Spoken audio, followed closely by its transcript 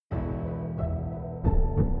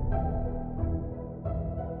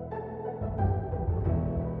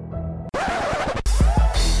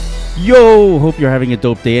Yo, hope you're having a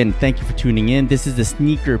dope day and thank you for tuning in. This is the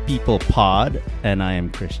Sneaker People Pod and I am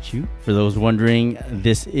Chris Chu. For those wondering,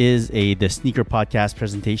 this is the Sneaker Podcast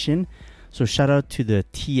presentation. So shout out to the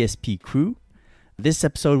TSP crew. This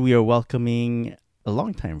episode we are welcoming a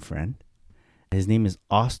longtime friend. His name is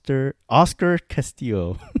Oscar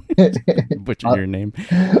Castillo. Butchered your name.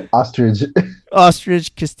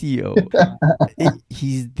 Ostrich Castillo.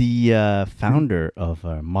 He's the founder of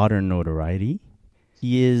Modern Notoriety.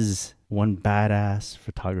 He is one badass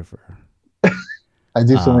photographer. I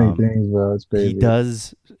do so many things, bro. It's crazy.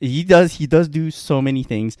 He does do so many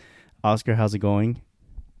things. Oscar, how's it going?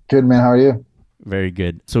 Good, man. How are you? Very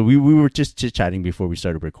good. So we were just chit-chatting before we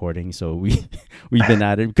started recording. So we've been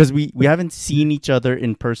at it because we haven't seen each other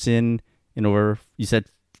in person in over, you said,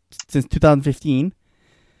 since 2015.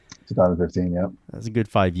 2015, yep. That's a good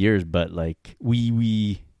 5 years, but like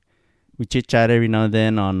we chit-chat every now and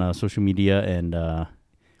then on social media, and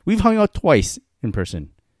we've hung out twice in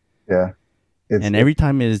person. Yeah. And every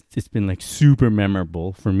time it's been like super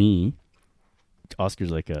memorable for me.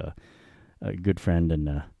 Oscar's like a good friend,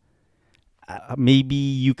 and maybe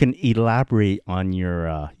you can elaborate on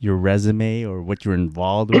your resume or what you're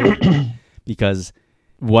involved with, because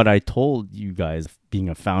what I told you guys, being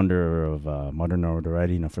a founder of Modern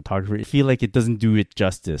Notoriety and a photographer, I feel like it doesn't do it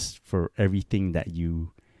justice for everything that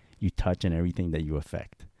you touch and everything that you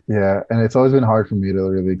affect. Yeah, and it's always been hard for me to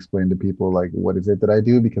really explain to people like what is it that I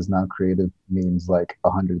do, because now creative means like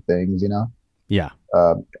 100 things, you know. Yeah.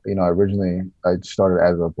 Originally I started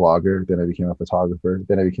as a blogger, then I became a photographer,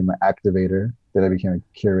 then I became an activator, then I became a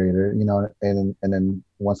curator, you know, and then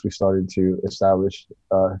once we started to establish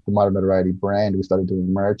the Modern Notoriety brand, we started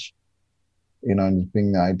doing merch, you know, and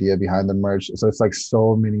being the idea behind the merch. So it's like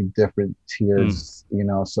so many different tiers, you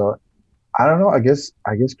know. So I don't know. I guess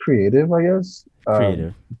creative.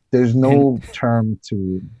 Creative. There's no term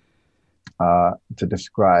to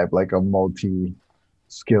describe like a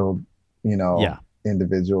multi-skilled, you know,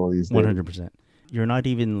 individual these days. 100%. You're not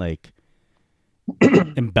even like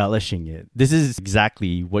embellishing it. This is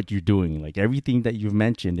exactly what you're doing. Like everything that you've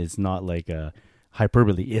mentioned is not like a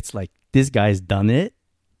hyperbole. It's like this guy's done it,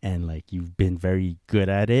 and like you've been very good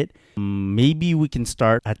at it. Maybe we can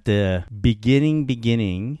start at the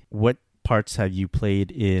beginning. What parts have you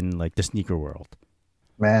played in like the sneaker world?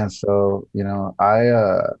 Man, so you know, I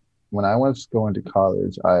when I was going to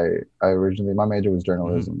college, I originally, my major was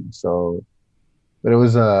journalism. Mm-hmm. So, but it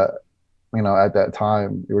was you know, at that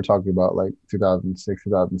time we were talking about like 2006,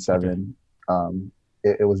 2007. Okay.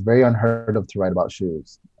 It was very unheard of to write about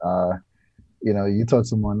shoes. You know, you told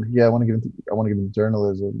someone, yeah, I want to get into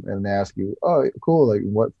journalism, and they ask you, oh, cool, like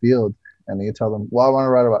what field? And then you tell them, well, I want to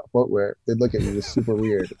write about footwear. They'd look at you just super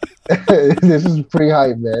weird. This is pretty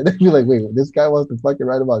hype, man. You're like, wait, this guy wants to fucking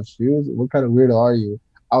write about shoes? What kind of weirdo are you?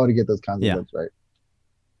 I want to get those kinds of books, right?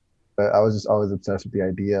 But I was just always obsessed with the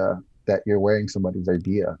idea that you're wearing somebody's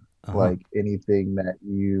idea. Uh-huh. Like anything that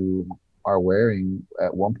you are wearing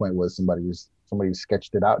at one point was somebody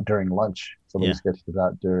sketched it out during lunch. Somebody sketched it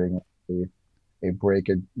out during a break,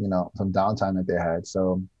 or you know, some downtime that they had.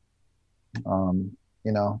 So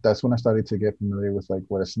you know, that's when I started to get familiar with like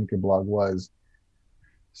what a sneaker blog was.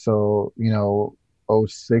 So, you know,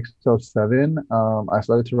 06, 07, I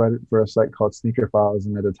started to write it for a site called Sneaker Files.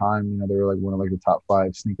 And at the time, you know, they were like one of like the top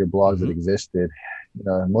 5 sneaker blogs that existed. You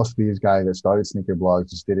know, most of these guys that started sneaker blogs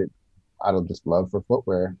just did it out of just love for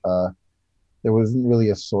footwear. There wasn't really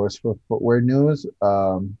a source for footwear news,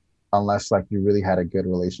 unless like you really had a good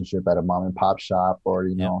relationship at a mom and pop shop, or,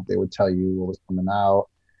 you know, they would tell you what was coming out.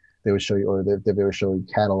 They would show you, or they would show you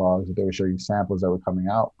catalogs, or they would show you samples that were coming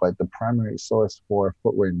out. But the primary source for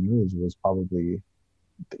footwear news was probably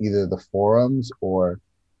either the forums or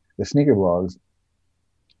the sneaker blogs.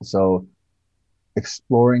 So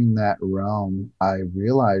exploring that realm, I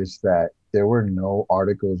realized that there were no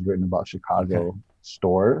articles written about Chicago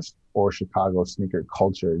stores or Chicago sneaker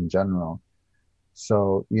culture in general.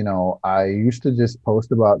 So, you know, I used to just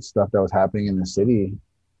post about stuff that was happening in the city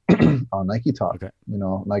on Nike Talk. Okay. You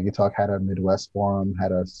know, Nike Talk had a Midwest forum,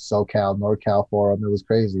 had a SoCal, NorCal forum. It was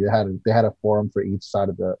crazy. They had a forum for each side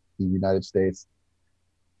of the United States.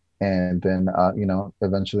 And then, you know,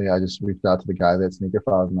 eventually I just reached out to the guy at Sneaker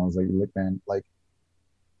Files, and I was like, look, man, like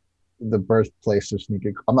the birthplace of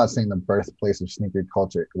sneaker, I'm not saying the birthplace of sneaker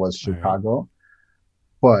culture was Chicago,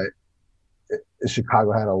 but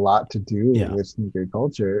Chicago had a lot to do with sneaker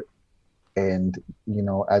culture. And, you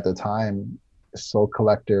know, at the time, Soul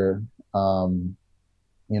Collector, you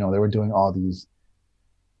know, they were doing all these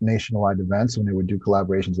nationwide events when they would do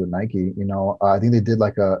collaborations with Nike. You know, I think they did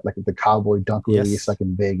like the Cowboy Dunk release like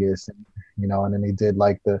in Vegas, and you know, and then they did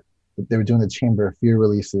like the they were doing the Chamber of Fear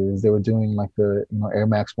releases. They were doing like the Air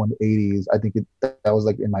Max 180s. I think that was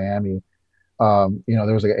like in Miami.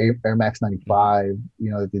 There was like Air Max Hmm. 95,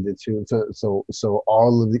 that they did too. So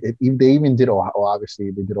all of they even did Ohio. Well,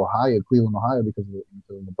 obviously, they did Ohio, Cleveland, Ohio, because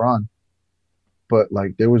of LeBron. But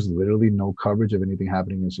like, there was literally no coverage of anything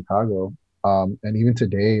happening in Chicago. And even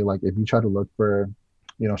today, like, if you try to look for,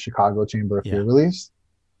 Chicago Chamber of Fear Yeah. release,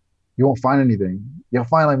 you won't find anything. You'll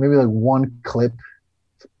find like maybe like one clip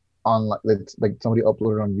on like that's like somebody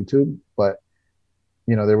uploaded on YouTube, but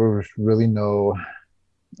there was really no,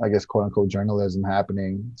 I guess, quote unquote journalism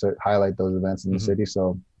happening to highlight those events in the Hmm. city.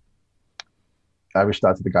 So I reached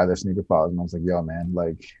out to the guy that Sneaker Files, and I was like, "Yo, man,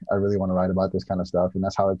 like, I really want to write about this kind of stuff," and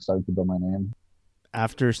that's how I started to build my name.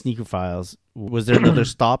 After Sneaker Files, was there another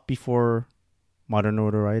stop before Modern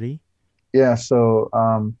Notoriety? Yeah. So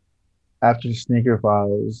after Sneaker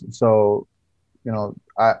Files, so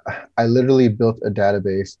I literally built a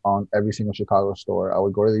database on every single Chicago store. I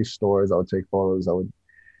would go to these stores, I would take photos,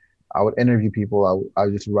 I would interview people, I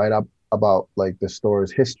would just write up about like the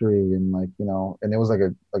store's history, and like and it was like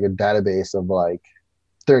a database of like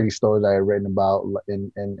 30 stores I had written about.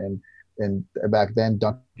 And back then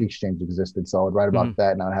Dunk Exchange existed, so I would write Hmm. about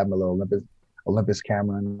that, and I'd have my little Olympus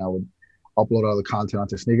camera, and I would upload all the content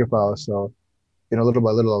onto Sneaker Files. So little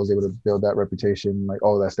by little, I was able to build that reputation. Like,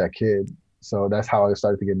 oh, that's that kid. So that's how I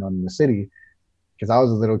started to get known in the city, because I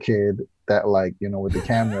was a little kid that, like, with the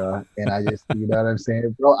camera, and I just, what I'm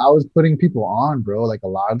saying, bro. I was putting people on, bro. Like, a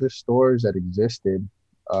lot of the stores that existed,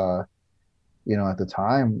 uh, at the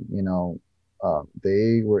time,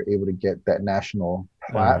 they were able to get that national All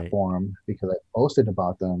right. platform because I posted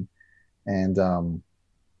about them. And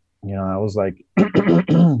I was like,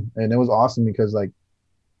 and it was awesome because, like,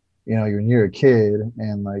 you're a kid,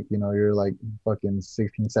 and like, you're like fucking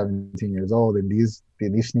 16, 17 years old, and these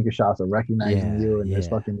sneaker shops are recognizing Yeah. you, and Yeah.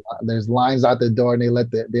 there's lines out the door, and they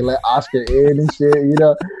let Oscar in and shit, and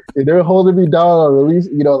they're holding me down on release,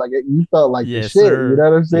 like, you felt like the Yes, shit, you sir. know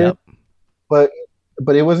what I'm saying? Yep.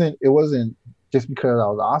 But it wasn't just because I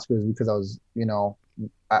was Oscars, because I was,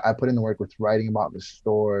 I put in the work with writing about the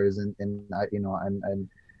stores, and I, and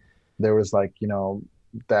there was like,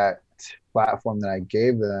 that platform that I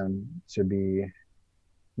gave them to be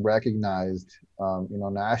recognized,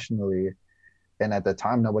 nationally. And at the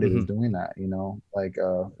time, nobody was Hmm. doing that, like,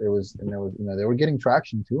 it was, and there was, they were getting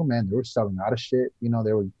traction too, man. They were selling out of shit, they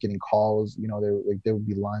were getting calls, they were like, there would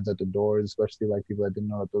be lines at the doors, especially like people that didn't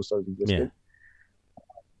know that those stores Yeah. existed.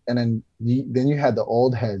 And then you had the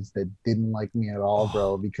old heads that didn't like me at all,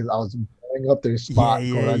 bro, Oh. because I was blowing up their Yeah. spot,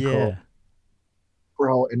 quote Yeah. unquote, Yeah.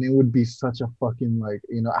 bro. And it would be such a fucking, like,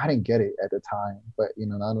 I didn't get it at the time, but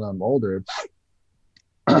now that I'm older,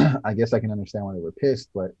 I guess I can understand why they were pissed.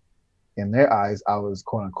 But in their eyes, I was,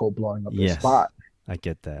 quote unquote, blowing up their Yes. spot. I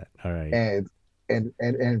get that. All right. And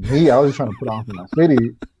me, I was just trying to put on for my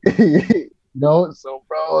city. So,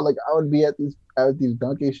 bro, like, I would be at these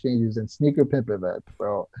dunk exchanges and sneaker pimp events,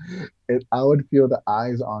 bro. And I would feel the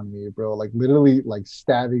eyes on me, bro, like literally like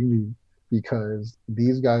stabbing me, because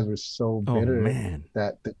these guys were so Oh bitter man.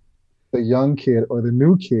 that the young kid or the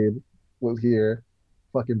new kid was here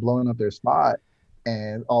fucking blowing up their spot.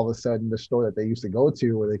 And all of a sudden, the store that they used to go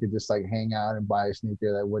to, where they could just like hang out and buy a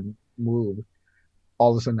sneaker that wouldn't move,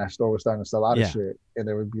 all of a sudden that store was starting to sell out of Yeah. shit, and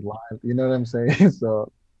there would be lines. You know what I'm saying?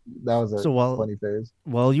 So that was a So while funny phase.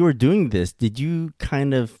 while you were doing this, did you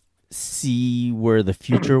kind of see where the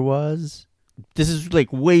future was? This is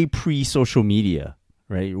like way pre social media,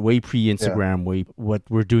 right? Way pre Yeah, Instagram, way what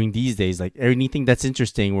we're doing these days. Like anything that's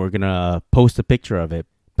interesting, we're gonna post a picture of it.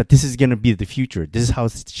 But this is gonna be the future. This is how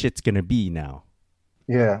shit's gonna be now.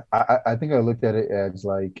 yeah. I think I looked at it as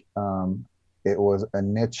like, it was a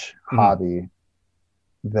niche Hmm. hobby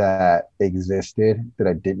that existed, that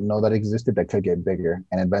I didn't know that existed, that could get bigger,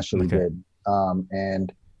 and eventually Okay. did.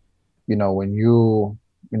 And when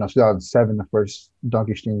 2007, the first Dunk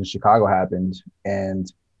Exchange in Chicago happened,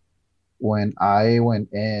 and when I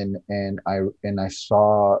went in, and I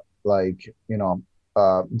saw, like,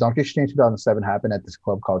 Dunk Exchange 2007 happened at this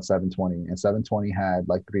club called 720, and 720 had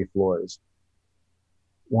like 3 floors.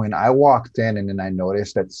 When I walked in, and then I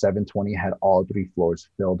noticed that 720 had all 3 floors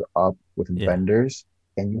filled up with Yeah. vendors,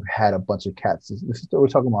 and you had a bunch of cats. This is what we're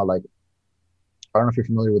talking about. Like, I don't know if you're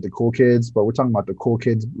familiar with the Cool Kids, but we're talking about the Cool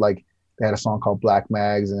Kids. Like, they had a song called Black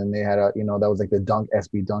Mags, and then they had that was like the Dunk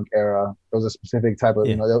SB Dunk era. There was a specific type of,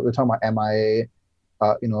 Yeah. they're talking about MIA,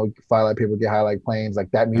 Fly Like Paper, Get High Like Planes, like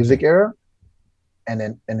that music Okay. era. And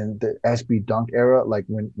then the SB Dunk era, like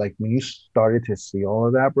when you started to see all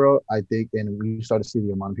of that, bro, I think, and when you started to see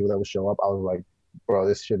the amount of people that would show up, I was like, bro,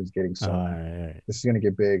 this shit is getting All somewhere. right. All right. This is gonna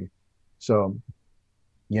get big. So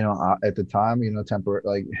at the time, temper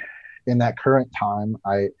like in that current time,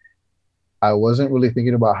 I wasn't really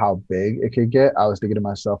thinking about how big it could get. I was thinking to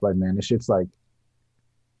myself, like, man, this shit's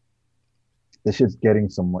getting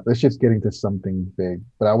somewhere. This shit's getting to something big.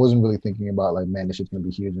 But I wasn't really thinking about like, man, this shit's gonna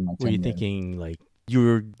be huge in like Were you 10 years. thinking like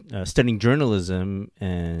you were studying journalism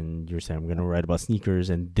and you're saying I'm going to write about sneakers,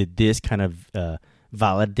 and did this kind of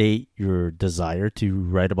validate your desire to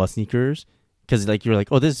write about sneakers? Because like you're like,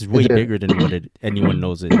 oh, this is It way did. bigger than what anyone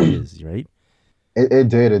knows it is, right? It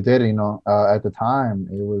did. It did. At the time,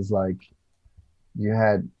 it was like you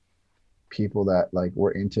had people that like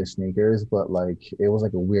were into sneakers, but like it was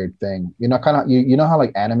like a weird thing. Kind of you know how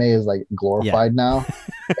like anime is like Yeah. glorified now,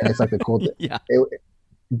 and it's like the cool thing. Yeah.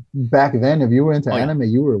 Back then, if you were into Oh yeah. anime,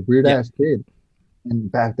 you were a weird Yeah. ass kid. And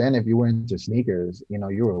back then, if you were into sneakers, you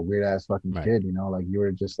were a weird ass fucking Right. kid. Like you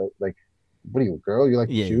were just like, what are you, a girl? You like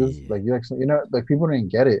Yeah. shoes? Yeah. Yeah. Like you like, like people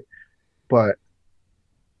didn't get it, but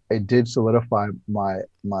it did solidify my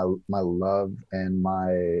love and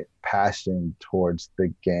my passion towards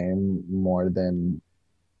the game more than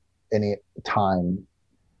any time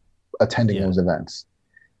attending Yeah. those events,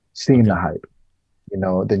 seeing the Okay. hype.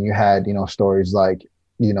 Then you had, stories like,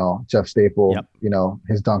 Jeff Staple, Yep.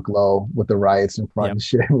 his dunk low with the riots in front Yep. and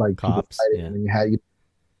shit, like people Cops. fighting. Yeah. And then you had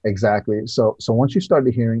exactly. So once you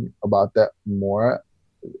started hearing about that more,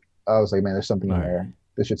 I was like, man, there's something All in right. there.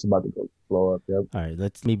 This shit's about to go blow up. Yep. All right.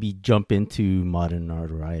 Let's maybe jump into modern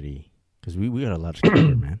notoriety because we got a lot to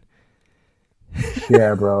cover, man.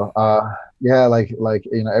 Yeah, bro. Yeah, like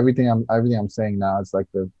everything I'm saying now, it's like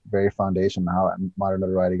the very foundation of how modern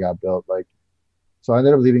notoriety got built. Like, so I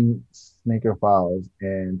ended up leaving Sneaker Files,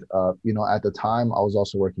 and at the time I was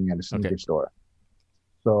also working at a Okay. sneaker store.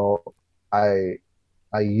 So I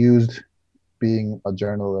I used being a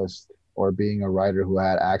journalist or being a writer who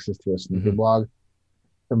had access to a sneaker Mm-hmm. blog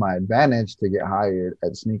to my advantage to get hired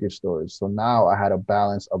at sneaker stores. So now I had a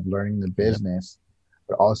balance of learning the Yep. business,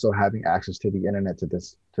 but also having access to the internet to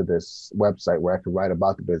this website where I could write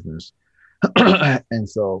about the business. And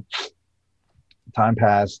so time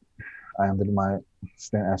passed. I ended my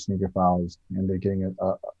stint at Sneaker Files, and they're getting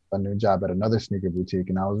a new job at another sneaker boutique,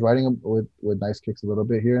 and I was writing with nice kicks a little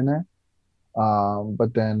bit here and there.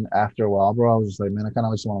 But then after a while, bro, I was just like, man, I kind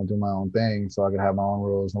of just want to do my own thing so I could have my own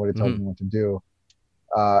rules. Nobody tells Mm-hmm. me what to do.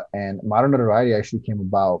 And modern notoriety actually came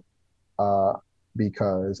about uh,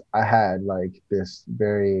 because I had like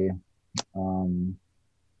um,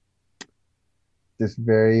 this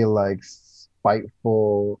very like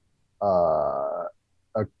spiteful, uh,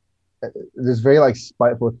 uh, this very like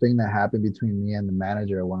spiteful thing that happened between me and the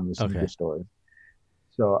manager at one of the sneaker Okay. stores.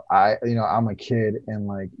 So I'm a kid, and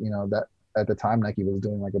like, that at the time Nike was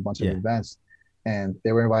doing like a bunch of Yeah. events, and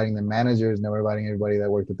they were inviting the managers and they were inviting everybody that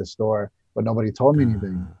worked at the store, but nobody told me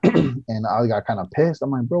anything. Uh, And I got kind of pissed.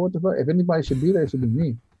 I'm like, bro, what the fuck? If anybody should be there, it should be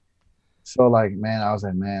me. So like, man, I was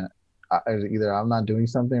like, man, either I'm not doing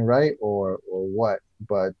something right or what,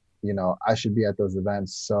 but I should be at those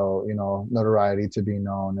events. So, notoriety to be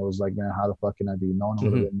known. It was like, man, how the fuck can I be known a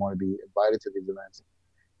little mm-hmm. bit more to be invited to these events?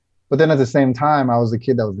 But then at the same time, I was the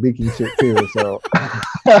kid that was leaking shit too. So,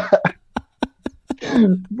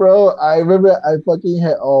 bro, I remember I fucking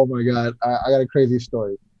had. Oh my god, I got a crazy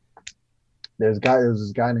story. There was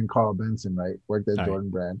this guy named Carl Benson, right? Worked at All right. Jordan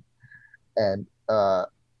Brand, and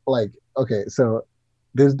like, okay, so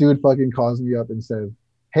this dude fucking calls me up and says,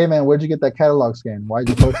 "Hey man, where'd you get that catalog scan? Why'd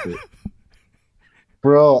you post it,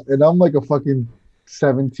 bro?" And I'm like a fucking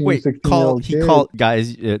 17, Wait, 16 year old he kid. called,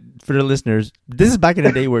 guys, for the listeners, this is back in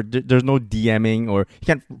the day where there's no DMing or you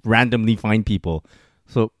can't randomly find people.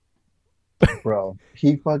 So, Bro,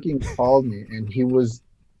 he fucking called me,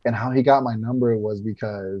 and how he got my number was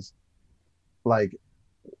because like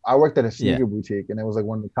I worked at a yeah. sneaker boutique, and it was like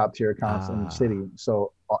one of the top tier accounts in the city. Ah.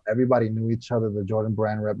 So everybody knew each other. The Jordan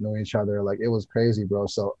brand rep knew each other. Like it was crazy, bro.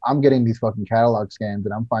 So I'm getting these fucking catalog scans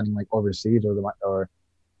that I'm finding like overseas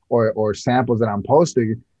or samples that I'm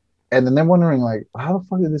posting, and then they're wondering like, how the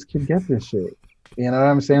fuck did this kid get this shit? You know what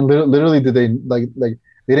I'm saying? Literally, did they like they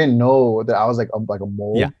didn't know that I was like a Yeah.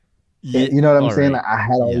 mole. Yeah. You know what I'm All saying? right. Like, I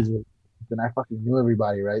had all Yeah. these, and I fucking knew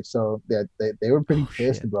everybody, right? So they were pretty Oh,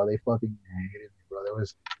 pissed, shit. bro. They fucking hated me, bro.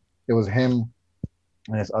 It was him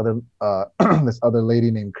and this other this other lady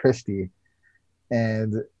named Christy,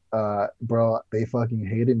 and bro, they fucking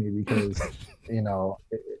hated me because you know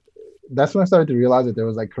that's when I started to realize that there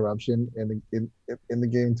was like corruption in the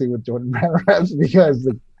game too with Jordan Brand reps because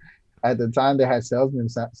like, at the time they had salesman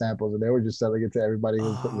samples and they were just selling it to everybody who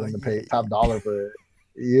was Oh, willing to yeah. pay top dollar for it.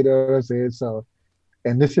 You know what I'm saying? So,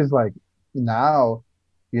 and this is like now.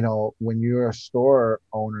 when you're a store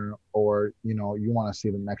owner, or you want to see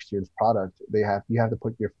the next year's product, you have to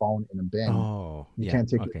put your phone in a bin. Oh, You yeah. can't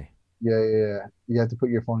take it. Okay. Yeah, yeah, yeah. You have to put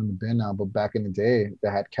your phone in the bin now. But back in the day, they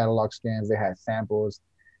had catalog scans, they had samples.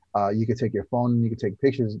 You could take your phone and you could take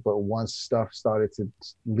pictures. But once stuff started to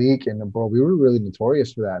leak, and bro, we were really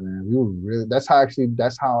notorious for that, man. We were really. That's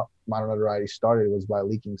how Modern Notoriety started, was by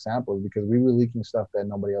leaking samples, because we were leaking stuff that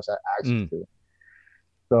nobody else had access Mm. to.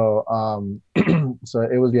 So so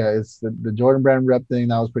it was, yeah, it's the Jordan Brand rep thing.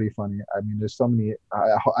 That was pretty funny. I mean, there's so many.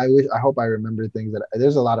 I hope I remember things that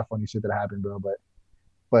there's a lot of funny shit that happened, bro.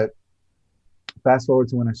 But fast forward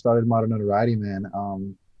to when I started Modern Notoriety, man.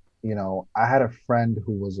 I had a friend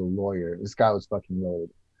who was a lawyer. This guy was fucking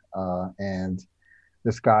loaded, and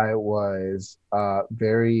this guy was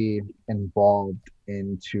very involved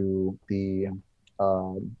into the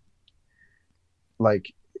um,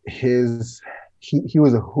 like his he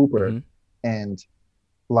was a hooper, Mm-hmm. and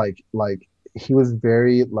like he was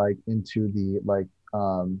very like into the like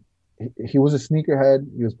he was a sneakerhead.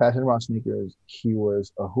 He was passionate about sneakers. He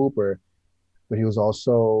was a hooper, but he was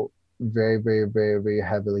also very, very, very, very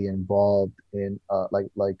heavily involved in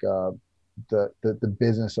the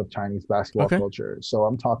business of Chinese basketball Okay. culture. So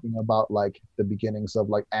I'm talking about like the beginnings of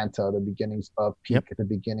like Anta, the beginnings of Yep. Peak, the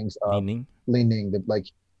beginnings of Leaning. Leaning, the like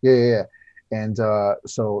yeah, yeah, yeah. And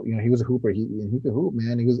so he was a hooper. He could hoop,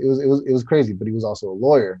 man. It was crazy, but he was also a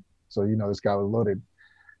lawyer. So this guy was loaded.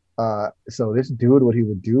 So this dude, what he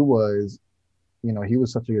would do was, he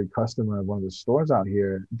was such a good customer of one of the stores out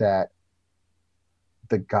here, that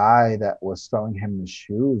the guy that was selling him the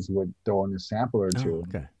shoes would throw in a sample or Oh, two,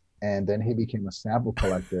 okay. and then he became a sample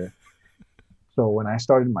collector. So when I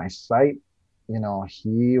started my site,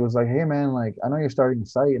 he was like, "Hey man, like I know you're starting a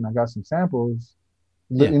site, and I got some samples.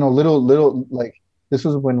 Yeah. Little like this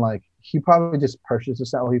was when like he probably just purchased the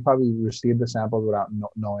sample. He probably received the samples without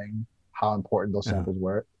knowing how important those Uh-huh. samples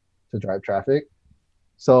were to drive traffic.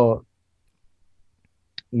 So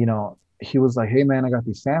he was like, "Hey man, I got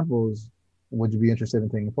these samples. Would you be interested in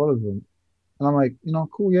taking photos of them?" And I'm like,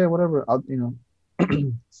 cool, yeah, whatever.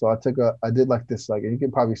 So I did like this, like, and you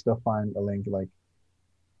can probably still find a link. Like,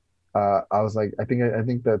 I was like, I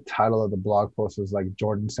think the title of the blog post was like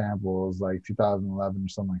Jordan samples, like 2011 or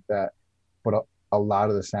something like that. But a lot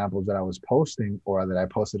of the samples that I was posting, or that I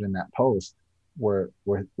posted in that post, were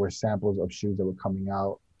samples of shoes that were coming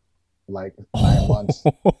out like 9 months.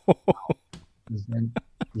 Then,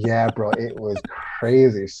 yeah, bro, it was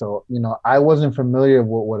crazy. So, I wasn't familiar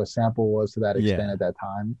with what a sample was to that extent Yeah. at that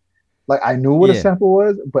time. Like I knew what a Yeah. sample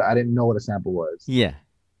was, but I didn't know what a sample was. Yeah.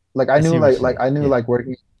 Like I I knew see what you're like saying. I knew Yeah. like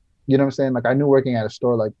working, what I'm saying? Like I knew working at a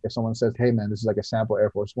store, like if someone says, "Hey man, this is like a sample Air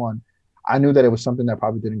Force One," I knew that it was something that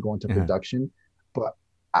probably didn't go into Uh-huh. production, but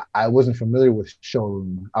I wasn't familiar with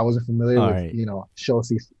showroom. I wasn't familiar All with, right. show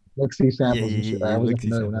see look see Yeah, samples yeah, and shit. yeah, I yeah. Look, wasn't see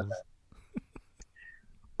familiar with that. samples.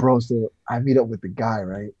 Bro, so I meet up with the guy,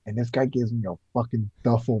 right? And this guy gives me a fucking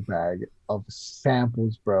duffel bag of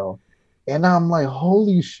samples, bro. And I'm like,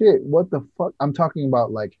 holy shit, what the fuck? I'm talking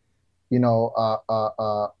about like, you know, uh, uh,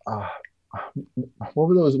 uh, uh what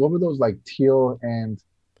were those like teal, and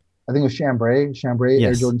I think it was chambray Air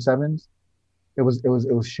Yes. Jordan 7s. It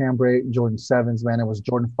was chambray Jordan 7s, man. It was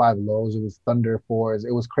Jordan 5 lows, it was Thunder 4s.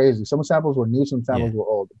 It was crazy. Some samples were new, some Yeah. samples were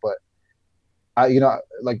old, but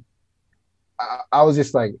like I was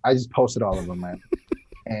just like, I just posted all of them, man.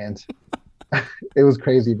 And it was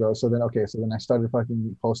crazy, bro. So then I started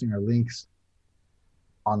fucking posting our links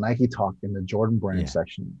on Nike Talk in the Jordan brand Yeah.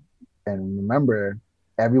 section. And remember,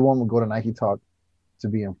 everyone would go to Nike Talk to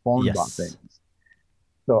be informed about Yes. things.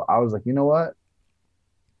 So I was like, you know what?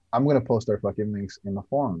 I'm gonna post our fucking links in the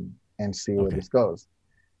forum and see where Okay. this goes.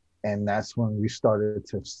 And that's when we started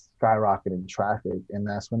to skyrocket in traffic. And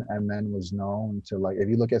that's when MN was known to, like, if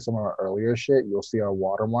you look at some of our earlier shit, you'll see our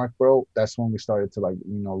watermark, bro. That's when we started to, like,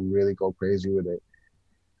 really go crazy with it.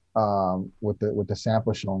 With the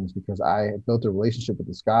sample showings, because I built a relationship with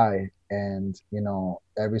this guy, and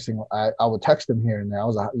every single I would text him here and there. I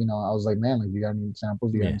was like, man, like, you got any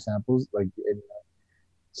samples? You got any Yeah. samples? Like,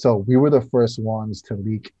 so we were the first ones to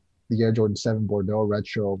leak the Air Jordan 7 Bordeaux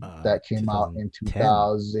retro that came out in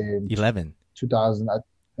 2010, 11. 2000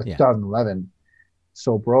 Yeah. 2011.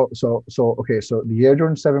 So bro, so okay, so the Air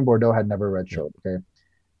Jordan 7 Bordeaux had never Yep. retroed, okay?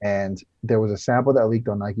 And there was a sample that leaked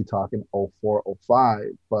on Nike Talk in 04,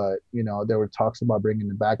 05, but there were talks about bringing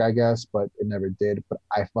it back, I guess, but it never did. But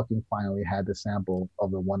I fucking finally had the sample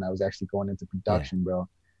of the one that was actually going into Yeah. production, bro.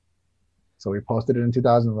 So we posted it in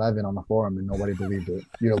 2011 on the forum, and nobody believed it.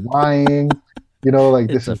 You're lying. Like,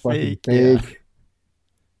 this It's a is fucking fake. Yeah. fake.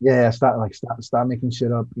 Yeah, stop making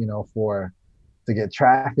shit up, for to get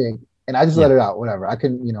traffic. and I just Yeah. let it out, whatever. I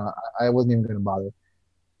couldn't, I wasn't even gonna bother.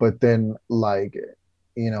 But then like,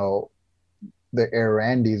 you know, the Air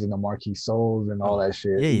Randys and the Marquis Souls and all Oh, that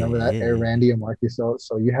shit. yeah, You yeah, remember that yeah, Air yeah, yeah. Randy and Marquis Soul?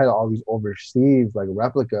 So you had all these overseas like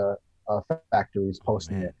replica factories Oh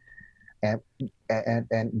posting man. it,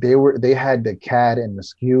 and they had the CAD and the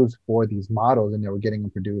SKUs for these models, and they were getting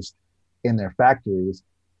them produced in their factories.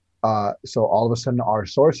 So all of a sudden, our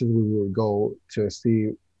sources we would go to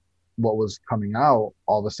see what was coming out.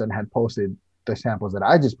 All of a sudden, had posted the samples that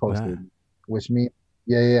I just Ah. posted, which means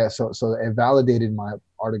yeah. So it validated my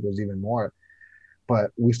articles even more.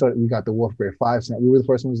 But we got the Wolf Grade 5 sample. We were the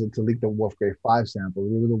first ones to leak the Wolf Grade 5 sample.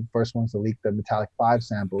 We were the first ones to leak the Metallic 5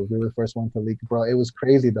 samples. We were the first one to leak, bro. It was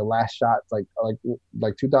crazy. The last shots, like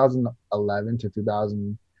 2011 to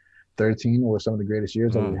 2013 were some of the greatest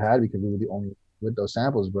years that we Oh. had because we were the only with those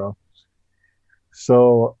samples, bro.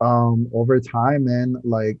 So over time, man,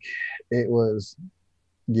 like it was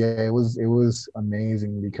yeah, it was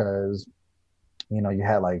amazing because you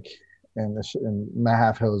had like, and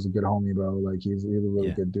Matt Halfhill is a good homie, bro. Like he's a really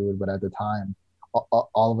Yeah. good dude. But at the time,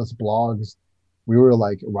 all of us blogs, we were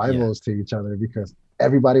like Yeah. rivals to each other because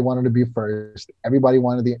everybody wanted to be first. Everybody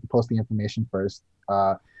wanted to post the information first.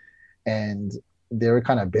 And they were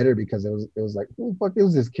kind of bitter because it was like, who the fuck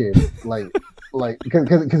is this kid? Like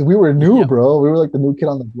because we were new, Yep. bro. We were like the new kid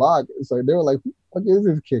on the block. So they were like, who the fuck is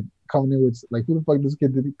this kid coming in with, like, who the fuck this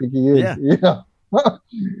kid think he is? Yeah.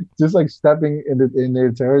 Just like stepping in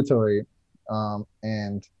their territory.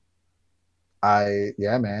 And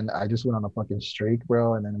yeah, man, I just went on a fucking streak,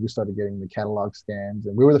 bro. And then we started getting the catalog scans,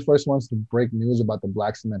 and we were the first ones to break news about the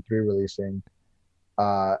Black Cement 3 releasing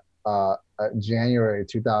uh, January Yeah.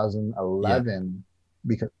 2011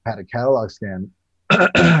 because I had a catalog scan.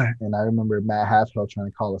 And I remember Matt Haskell trying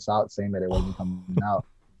to call us out saying that it wasn't coming out.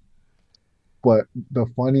 But the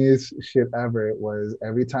funniest shit ever was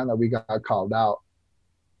every time that we got called out,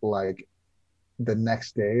 like the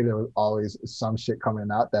next day there was always some shit coming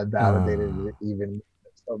out that validated Uh, it even.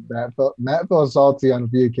 So Matt felt salty on a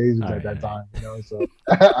few occasions all at right. that All right. time. So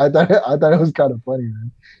I thought it was kind of funny,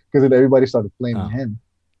 man, because then everybody started blaming Oh. him.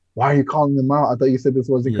 Why are you calling them out? I thought you said this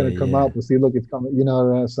wasn't Yeah. going to come Yeah. out, but see, look, it's coming.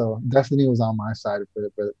 So destiny was on my side for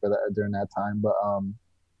that during that time. But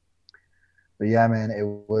yeah, man, it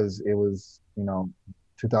was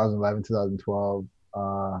 2011, 2012.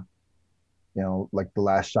 Like the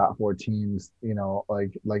last shot 14s,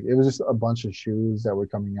 like it was just a bunch of shoes that were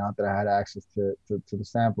coming out that I had access to the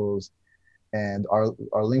samples, and our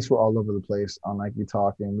links were all over the place on Nike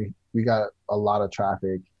Talk, and we got a lot of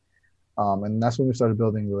traffic. And that's when we started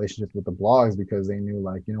building relationships with the blogs because they knew,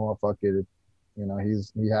 like, you know what, fuck it,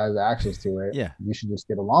 he has access to it. Yeah. We should just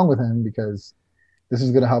get along with him because this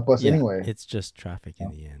is gonna help us Yeah. anyway. It's just traffic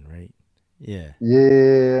in the end, right? Yeah.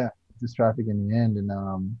 Yeah, this traffic in the end,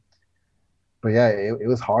 and but yeah, it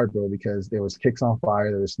was hard, bro, because there was kicks on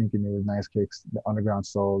fire, there was sneaking, there was nice kicks, the underground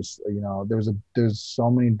souls. There's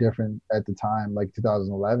so many different at the time, like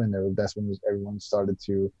 2011. That's when everyone started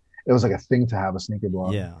to. It was like a thing to have a sneaker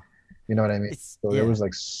blog. Yeah. You know what I mean? It's So there yeah. was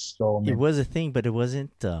like so It many. was a thing, but it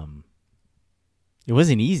wasn't. It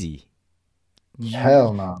wasn't easy. You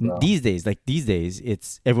Hell no, bro. these days,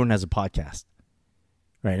 it's everyone has a podcast,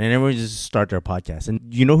 right? And everyone just start their podcast,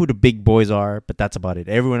 and you know who the big boys are, but that's about it.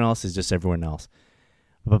 Everyone else is just everyone else.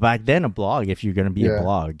 But back then, a blog, if you're gonna be a Yeah,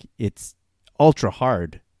 blog, it's ultra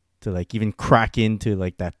hard to like even crack into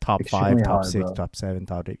like that top five, extremely top hard, six, bro. top seven,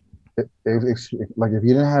 top eight. Like if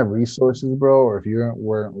you didn't have resources, bro, or if you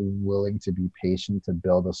weren't willing to be patient to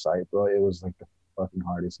build a site, bro, it was like the fucking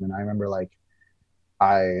hardest. Man, I remember like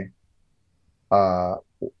I uh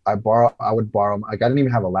I would borrow, like, I didn't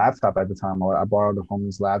even have a laptop at the time. I borrowed a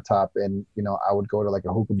homie's laptop, and I would go to like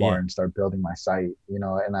a hookah bar Yeah, and start building my site, and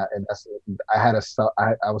I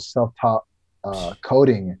was self-taught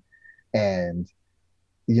coding, and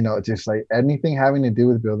just like anything having to do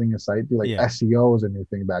with building a site, dude, like yeah, SEO was a new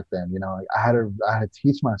thing back then. Like I had to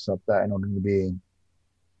teach myself that in order to be,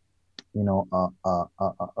 you know,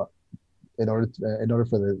 in order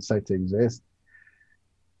for the site to exist.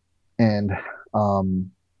 And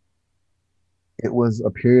um, it was a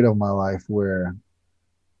period of my life where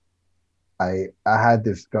I had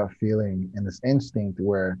this gut feeling and this instinct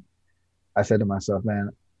where I said to myself, man,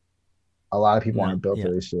 a lot of people no, aren't built yeah,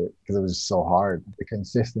 for this shit because it was so hard. The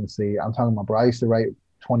consistency. I'm talking about, bro. I used to write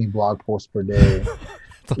 20 blog posts per day.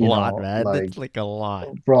 it's a lot, man. Like, That's like a lot.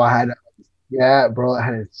 bro, I had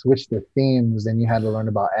to switch the themes. Then you had to learn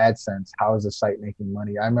about AdSense. How is the site making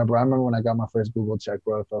money? I remember when I got my first Google check,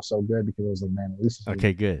 bro. It felt so good because it was like, man, at least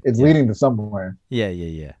Okay, good. it's Yeah, leading to somewhere. yeah, yeah,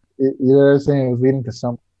 yeah. You know what I'm saying? It was leading to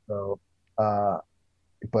something. So, uh,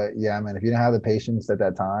 but yeah, man, if you didn't have the patience at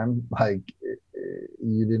that time, like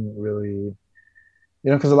you didn't really,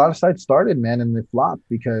 because a lot of sites started, man, and they flopped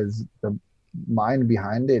because the mind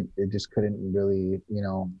behind it, it just couldn't really,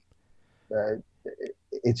 it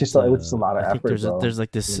was just a lot of I think effort, bro. there's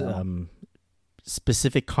like You this know,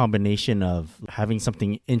 specific combination of having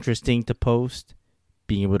something interesting to post,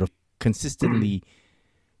 being able to consistently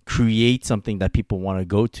create something that people want to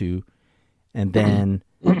go to, and then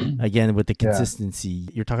again with the yeah, consistency,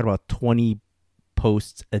 you're talking about 20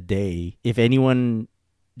 posts a day. If anyone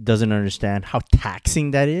doesn't understand how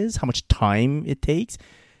taxing that is, how much time it takes,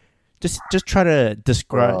 just try to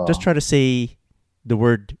describe, just bro. try to say the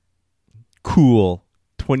word cool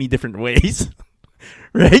 20 different ways.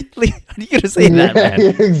 Right? Like, how are you gonna say that, Yeah,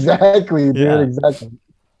 man? exactly, dude, Yeah. exactly.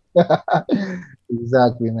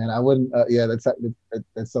 Exactly, man. I wouldn't. Yeah, that's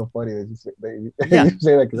so funny that Yeah. you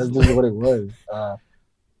say that because It's that's just like- what it was.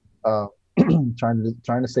 Uh,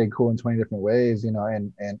 trying to say cool in 20 different ways,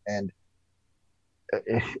 and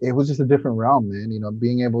it was just a different realm, man.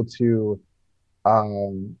 Being able to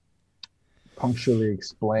um punctually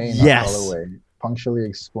explain a yes. colorway, punctually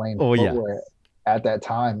explain Oh yeah. footwear at that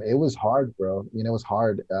time, it was hard, bro. It was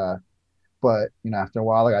hard. But after a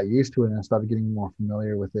while, I got used to it and I started getting more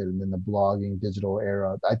familiar with it. And then the blogging digital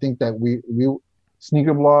era, I think that we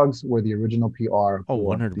sneaker blogs were the original PR Oh,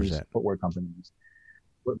 for these 100%. footwear companies,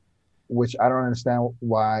 which I don't understand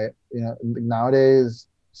why. Nowadays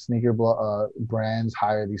brands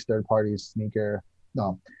hire these third party sneaker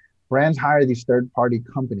no brands hire these third party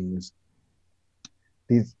companies,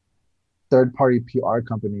 these third party PR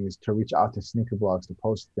companies to reach out to sneaker blogs to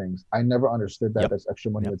post things. I never understood that. Yep. That's extra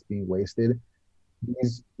money Yep. that's being wasted.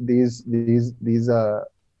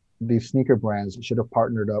 These sneaker brands should have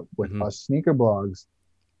partnered up with Mm-hmm. us sneaker blogs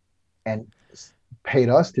and paid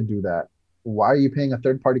us to do that. Why are you paying a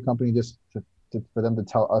third party company just for them to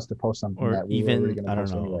tell us to post something Or that we were already even, going to I don't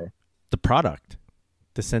post know, anyway? the product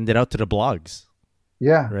to send it out to the blogs,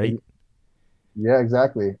 Yeah, right? yeah,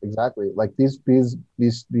 exactly. Like these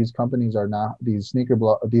companies are not these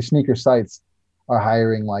sneaker sites are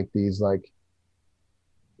hiring like these like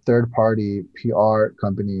third party PR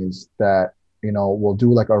companies that will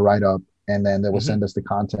do like a write up and then they will Mm-hmm. send us the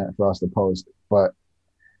content for us to post. But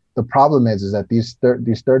the problem is that these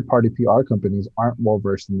third party PR companies aren't well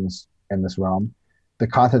versed in this realm. The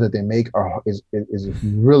content that they make is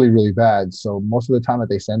really really bad. So most of the time that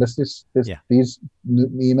they send us Yeah. these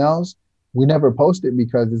emails, we never post it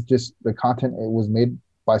because it's just the content it was made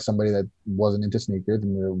by somebody that wasn't into sneakers,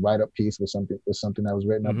 and the write up piece was something that was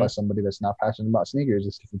written up Mm-hmm. by somebody that's not passionate about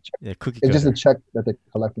sneakers. Yeah. Cookie It's just a cutter. check that they're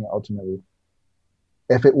collecting ultimately.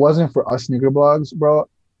 If it wasn't for us sneaker blogs, bro,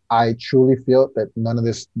 I truly feel that none of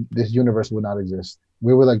this universe would not exist.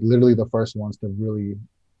 We were like literally the first ones to really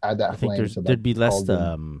add I that think flame to like there'd be less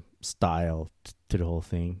cauldron. style to the whole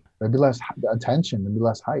thing. There'd be less attention, there'd be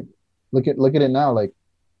less hype. Look at it now. Like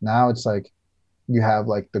now it's like you have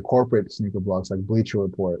like the corporate sneaker blogs like Bleacher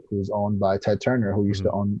Report, who's owned by Ted Turner, who used Mm-hmm.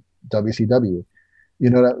 to own WCW. You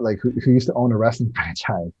know that like who used to own a wrestling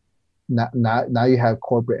franchise. Now you have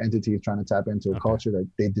corporate entities trying to tap into a Okay. culture that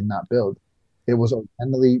they did not build. It was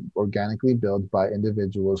organically built by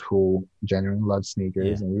individuals who genuinely love Yeah.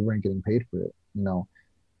 sneakers, and we weren't getting paid for it.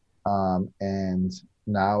 And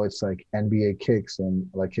now it's like NBA kicks and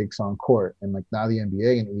like kicks on court, and like now the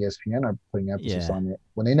NBA and ESPN are putting emphasis Yeah. on it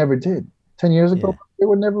when they never did. 10 years ago, Yeah. they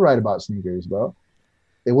would never write about sneakers, bro.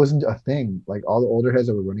 It wasn't a thing. Like all the older heads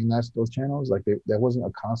that were running those channels, like there wasn't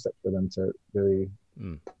a concept for them to really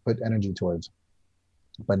Mm. put energy towards.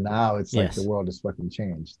 But now it's like the Yes. world has fucking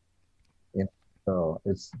changed. You know? So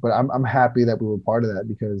but I'm happy that we were part of that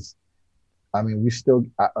because I mean, I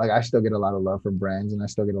still get a lot of love from brands and I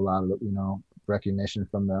still get a lot of, recognition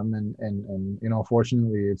from them. And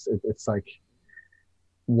fortunately it's like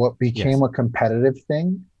what became Yes. a competitive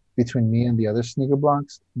thing between me and the other sneaker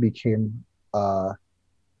blocks uh,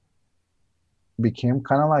 became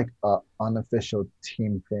kind of like a unofficial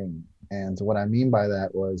team thing. And what I mean by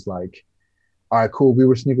that was like, all right, cool. We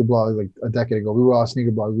were sneaker blogs like a decade ago. We were all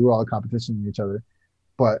sneaker blogs. We were all competition with each other.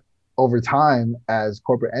 But over time, as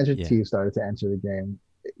corporate Yeah. entities started to enter the game,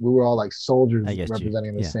 we were all like I soldiers get you.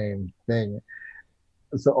 representing the Yeah. same thing.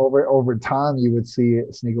 So over time, you would see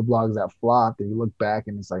sneaker blogs that flopped, and you look back,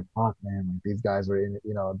 and it's like, fuck, man, like these guys were in it.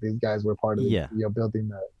 These guys were part of the, Yeah. building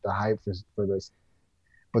the hype for this.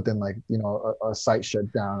 But then, like, a site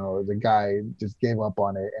shut down, or the guy just gave up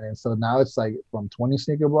on it, and then so now it's like from 20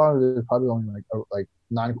 sneaker blogs, there's probably only like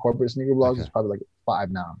non-corporate sneaker blogs. Okay. It's probably like five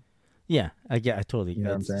now. Yeah. I get. I totally. You know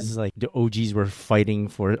what I'm This saying? is like the OGs were fighting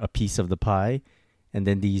for a piece of the pie, and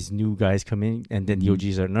then these new guys come in, and then the Mhm.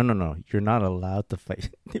 OGs are no, no, no, you're not allowed to fight.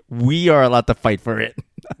 We are allowed to fight for it.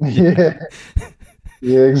 Yeah,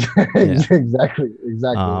 yeah, Yeah. exactly,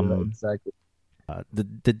 right, Um, exactly.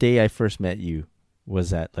 the day I first met you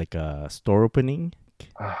was at like a store opening.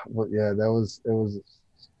 But yeah, it was, yeah, It was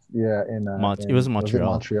in was it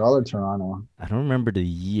Montreal. Montreal or Toronto? I don't remember the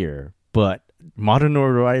year, but Modern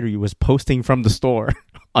Notoriety was posting from the store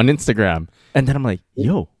on Instagram. And then I'm like,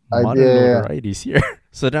 yo, Modern Yeah, Notoriety's here.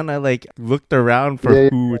 So then I like looked around for yeah,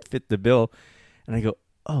 who would fit the bill. And I go,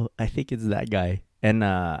 oh, I think it's that guy. And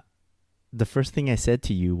the first thing I said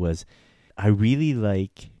to you was, I really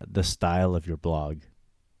like the style of your blog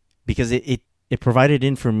because it provided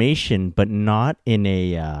information, but not in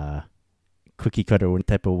a cookie cutter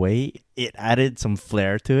type of way. It added some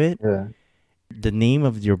flair to it. yeah, The name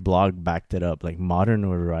of your blog backed it up, like Modern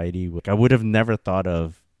Notoriety. Like, I would have never thought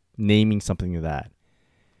of naming something like that.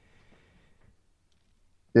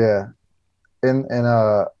 yeah. And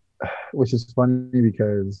which is funny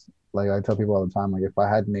because like I tell people all the time, like if I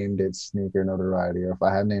had named it Sneaker Notoriety or if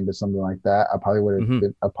I had named it something like that, Mm-hmm.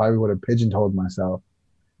 I probably would have pigeonholed myself.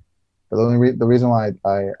 But the reason why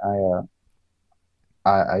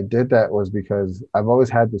I did that was because I've always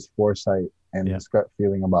had this foresight and Yeah. this gut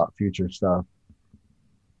feeling about future stuff.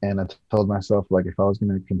 And I told myself, like, if I was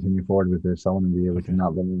going to continue forward with this, I want to be able to Okay.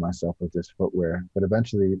 not limit myself with this footwear, but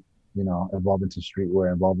eventually, evolve into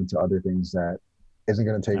streetwear, evolve into other things that isn't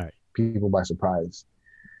going to All take right. people by surprise.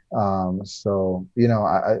 So,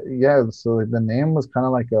 yeah, so the name was kind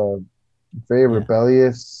of like a very Yeah.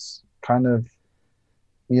 rebellious kind of,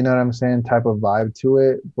 you know what I'm saying, type of vibe to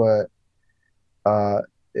it, but uh,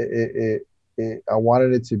 I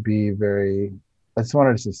wanted it to be very. I just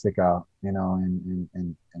wanted it to stick out, and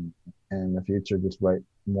in the future, just write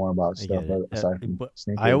more about I stuff get it. aside from But I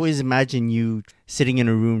sneakers. always imagine you sitting in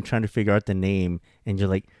a room trying to figure out the name, and you're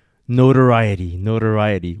like, notoriety,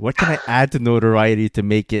 notoriety. What can I add to notoriety to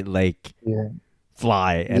make it like Yeah,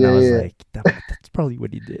 fly? And yeah, I was yeah. like, that's probably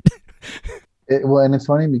what he did. Well, and it's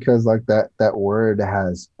funny because like that word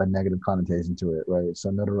has a negative connotation to it, right? So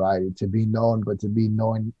notoriety, to be known, but to be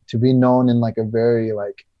known in like a very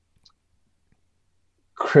like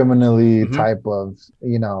criminally Mm-hmm. type of,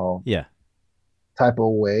 Yeah. type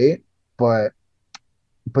of way. But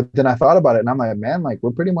then I thought about it and I'm like, man, like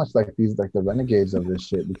we're pretty much like these like the renegades of this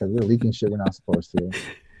shit because we're leaking shit we're not supposed to.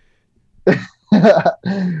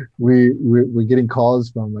 We're getting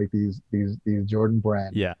calls from like these Jordan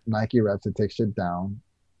brand Yeah. Nike reps to take shit down,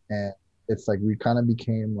 and it's like we kind of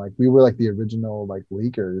became like we were like the original like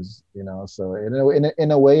leakers, So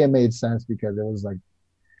in a way, it made sense because it was like,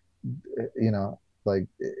 like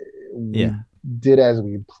we Yeah. did as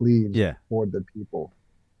we pleased Yeah. for the people,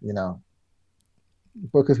 you know.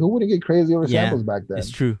 Because who wouldn't get crazy over Yeah. samples back It's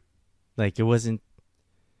then, true. Like it wasn't.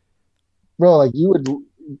 bro? Like you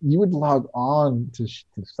would log on to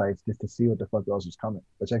sites just to see what the fuck else was coming.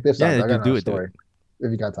 But check this out. Yeah. I got Do another it. Do it. story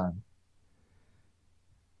if you got time.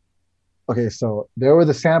 Okay, so there were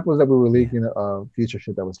the samples that we were Yeah. leaking of future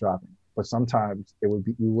shit that was dropping, but sometimes we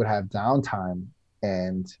would have downtime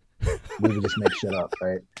and we would just make shit up,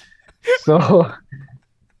 right? So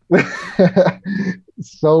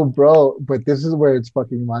so bro, but this is where it's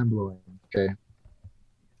fucking mind blowing. Okay.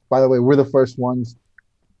 By the way, we're the first ones.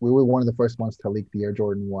 We were one of the first ones to leak the Air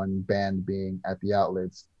Jordan 1 band being at the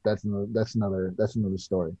outlets. That's another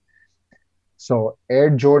story. So Air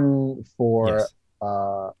Jordan for Yes.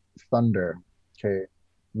 uh Thunder. Okay.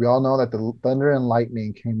 We all know that the Thunder and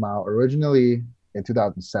Lightning came out originally in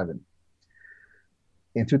 2007.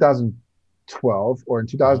 In 2012 or in Uh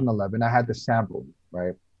huh. 2011, I had the sample,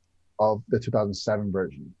 right, of the 2007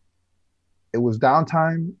 version. It was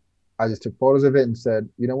downtime. I just took photos of it and said,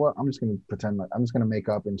 you know what? I'm just gonna pretend like I'm just gonna make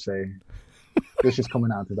up and say this is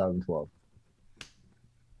coming out in 2012.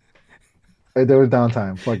 There was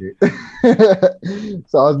downtime. Fuck it.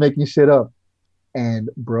 So I was making shit up. And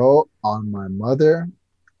bro, on my mother,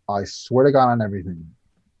 I swear to God on everything.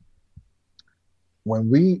 When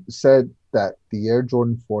we said that the Air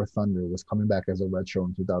Jordan 4 Thunder was coming back as a retro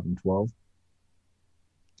in 2012,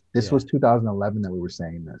 this Yeah. was 2011 that we were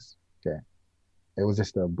saying this. Okay. It was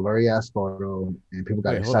just a blurry ass photo and people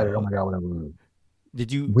got Wait. Hold on. excited. Oh Hold my on. God, whatever.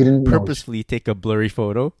 Did you We didn't know. purposefully take a blurry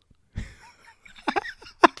photo?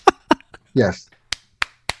 Yes.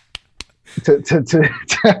 To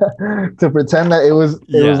pretend that it was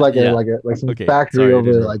Yeah. Yeah. like some Okay. factory Sorry to over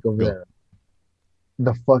interrupt. like over Go. there.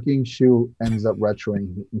 The fucking shoe ends up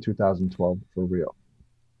retroing in 2012 for real.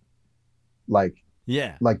 Like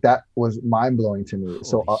Yeah. that was mind blowing to me.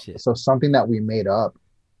 Holy shit. So something that we made up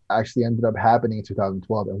actually ended up happening in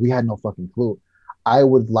 2012, and we had no fucking clue. I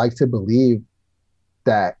would like to believe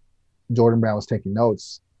that Jordan Brand was taking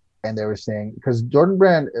notes, and they were saying because Jordan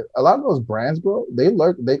Brand, a lot of those brands, bro, they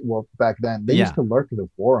lurk. They well back then they used Yeah. to lurk in the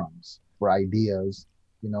forums for ideas.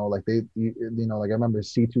 Like like I remember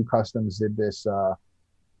C2 Customs did this.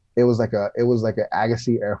 It was like a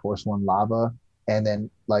Agassi Air Force One Lava, and then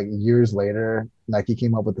like years later, like he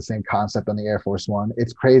came up with the same concept on the Air Force One.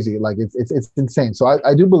 It's crazy, like it's insane. So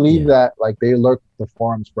I do believe Yeah. that like they lurk the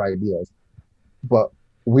forums for ideas, but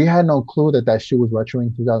we had no clue that that shoe was retro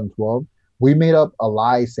in 2012. We made up a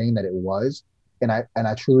lie saying that it was, and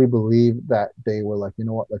I truly believe that they were like, you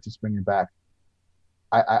know what, let's just bring it back.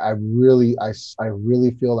 I really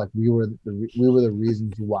feel like we were the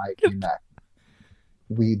reasons why it came back.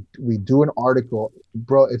 We do an article,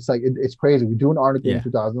 bro. It's like it's crazy. We do an article in Yeah.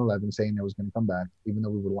 2011 saying it was going to come back, even though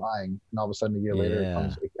we were lying, and all of a sudden a year later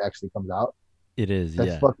Yeah. it actually comes out. It is.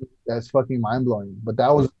 That's Yeah. fucking mind blowing. But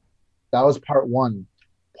that was part one.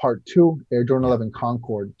 Part two, Air Jordan Yeah. 11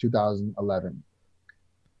 Concord 2011.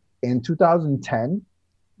 In 2010,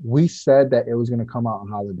 we said that it was going to come out on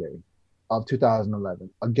holiday of 2011.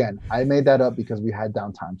 Again, I made that up because we had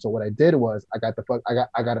downtime. So what I did was I got a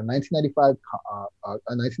 1995 a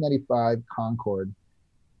 1995 Concord.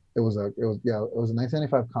 It was a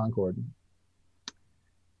 1995 Concord.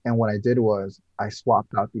 And what I did was I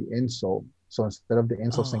swapped out the insole. So instead of the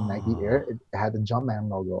insole saying Nike Air, Oh. it had the Jumpman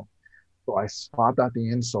logo. So I swapped out the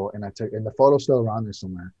insole and the photo's still around there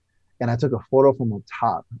somewhere. And I took a photo from up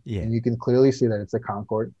top, Yeah. and you can clearly see that it's a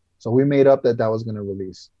Concord. So we made up that that was gonna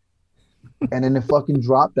release, and then it fucking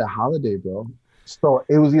dropped that holiday, bro. So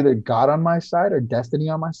it was either God on my side or destiny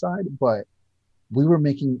on my side, but we were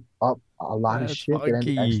making up a lot of That's shit that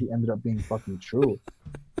funky. actually ended up being fucking true,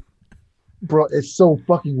 bro. It's so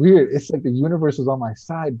fucking weird. It's like the universe was on my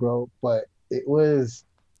side, bro. But it was,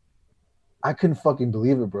 I couldn't fucking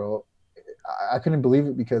believe it, bro. I couldn't believe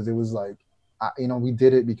it because it was like, we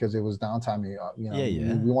did it because it was downtime. Yeah.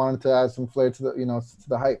 Yeah. We wanted to add some flair to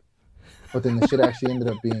the hype, but then the shit actually ended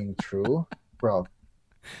up being true, bro.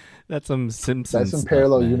 That's some That's Simpsons some stuff,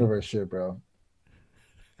 parallel man. universe shit, bro.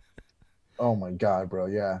 Oh my god, bro.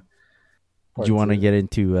 Yeah. Do you Part want to two. get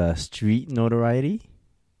into street notoriety,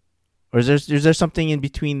 or is there something in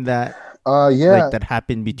between that, like Yeah, that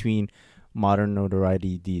happened between modern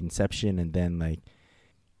notoriety, the inception, and then like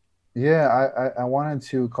yeah. I wanted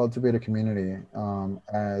to cultivate a community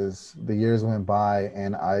as the years went by,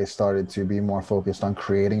 and I started to be more focused on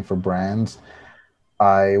creating for brands.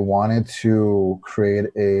 I wanted to create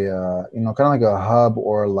a kind of like a hub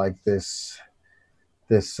or like this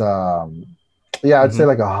yeah, I'd say hmm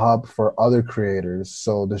like a hub for other creators.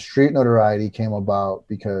 So the street notoriety came about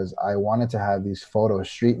because I wanted to have these photo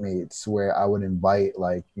street meets where I would invite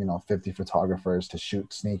like 50 photographers to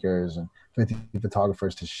shoot sneakers and 50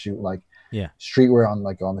 photographers to shoot like yeah, streetwear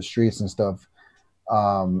on the streets and stuff.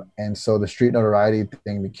 And so the street notoriety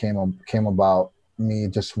thing came about me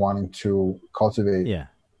just wanting to cultivate yeah,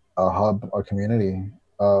 a hub or community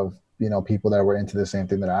of people that were into the same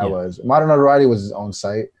thing that I yeah, was. Modern Notoriety was its own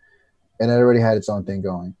site, and it already had its own thing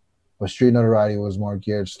going. But Street Notoriety was more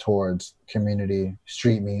geared towards community,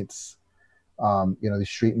 street meets, the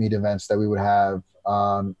street meet events that we would have,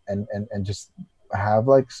 and just have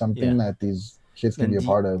like yeah. something that these kids can be And a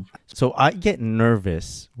part of. so I get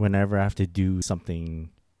nervous whenever I have to do something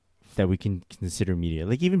that we can consider media.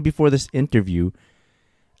 Like even before this interview,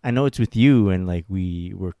 I know it's with you and like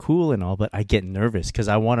we were cool and all, but I get nervous because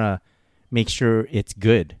I want to make sure it's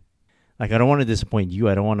good. Like I don't want to disappoint you.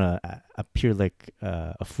 I don't want to appear like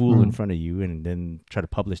a fool in Mm. front of you and then try to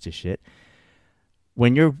publish this shit.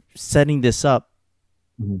 When you're setting this up,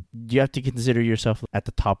 Mhm. you have to consider yourself at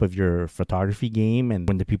the top of your photography game, and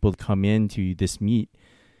when the people come into this meet,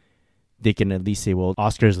 they can at least say, well,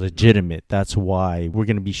 Oscar's legitimate. That's why we're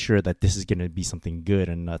going to be sure that this is going to be something good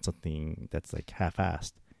and not something that's like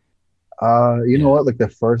half-assed. You know Yeah. what? Like the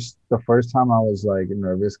first time I was like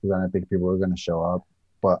nervous because I didn't think people were gonna show up,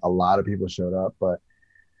 but a lot of people showed up. But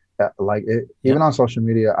like it, even Yep. on social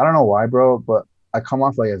media, I don't know why, bro, but I come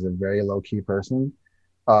off like as a very low key person.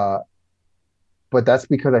 Uh, but that's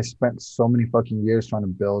because I spent so many fucking years trying to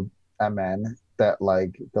build MN that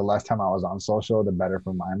like the less time I was on social, the better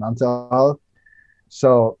for my mental health.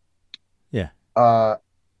 So Yeah. uh,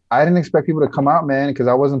 I didn't expect people to come out, man, because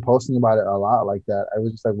I wasn't posting about it a lot like that. I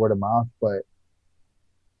was just like word of mouth, but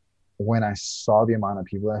when I saw the amount of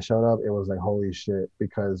people that showed up, it was like holy shit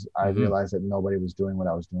because I Mm-hmm. realized that nobody was doing what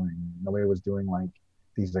I was doing. Nobody was doing like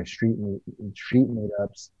these like street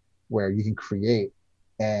meetups where you can create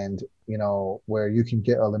and where you can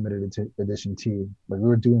get a limited edition tee. Like we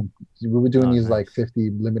were doing Oh, these like nice. 50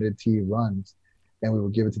 limited tee runs, and we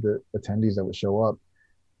would give it to the attendees that would show up.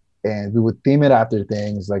 and we would theme it after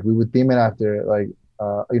things. Like we would theme it after like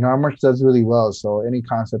our merch does really well. So any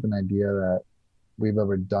concept and idea that we've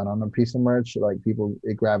ever done on a piece of merch, like people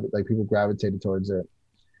gravitated towards it.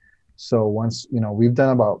 So once we've done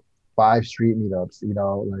about 5 street meetups,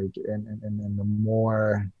 like and the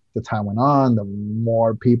more the time went on, the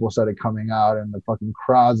more people started coming out and the fucking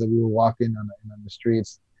crowds that we were walking on the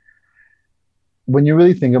streets. When you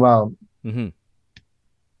really think about Mm-hmm.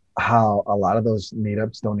 how a lot of those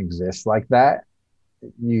meetups don't exist like that,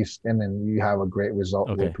 and then you have a great result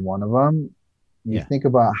Okay. with one of them, you Yeah. think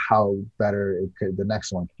about how better the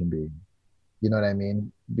next one can be. You know what I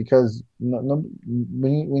mean? Because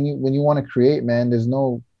when you want to create, man, there's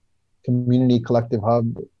no community collective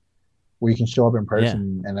hub where you can show up in Yeah.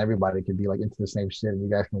 person and everybody can be like into the same shit and you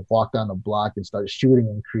guys can walk down the block and start shooting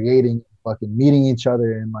and creating, fucking meeting each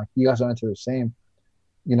other, and like you guys are into the same,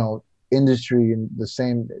 you know, industry and the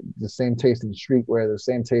same taste in streetwear, the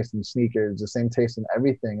same taste in sneakers, the same taste in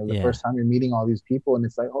everything. And the Yeah. first time you're meeting all these people and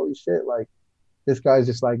it's like, holy shit, like this guy's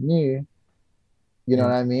just like me. You know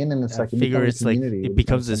what And I mean? And it's I like it figure becomes a it's like community. it It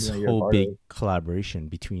becomes becomes something this that you're a whole part big of. collaboration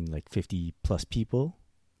between like 50 plus people.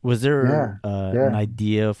 Was there Yeah, an yeah.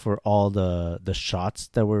 idea for all the shots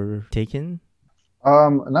that were taken?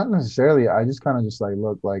 Not necessarily. I just kind of just like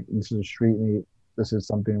look like this is a street meet. This is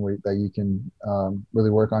something that you can really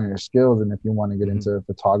work on your skills. And if you want to get Mm-hmm. into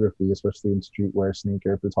photography, especially in streetwear,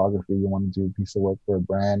 sneaker photography, you want to do a piece of work for a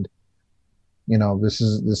brand. These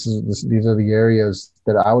are the areas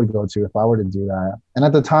that I would go to if I were to do that. And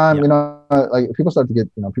at the time, Yeah. like people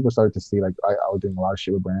started to see like I was doing a lot of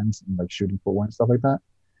shit with brands and like shooting footwear and stuff like that.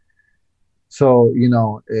 So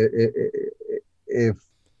if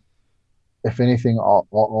if anything,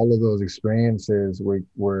 all of those experiences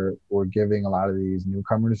were giving a lot of these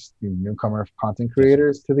newcomer content Gotcha.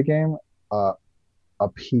 creators to the game, uh, a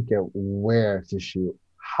peek at where to shoot,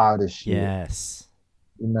 how to shoot. Yes.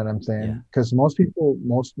 You know what I'm Yeah. saying? Because most people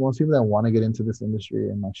that want to get into this industry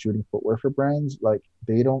and like shooting footwear for brands, like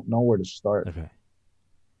they don't know where to start. Okay.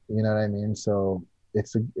 You know what I mean? So it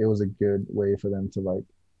was a good way for them to like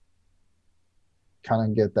kind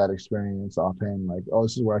of get that experience offhand. Like, oh,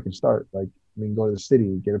 this is where I can start. Like, we can go to the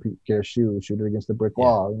city, get a shoe, shoot it against the brick Yeah.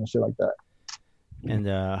 wall, shit like that. And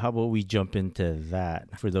how about we jump into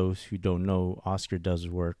that? For those who don't know, Oscar does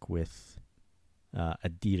work with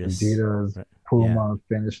Adidas. Adidas, Right? Yeah. Puma,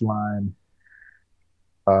 Finish Line,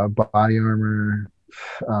 Body Armor,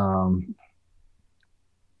 um,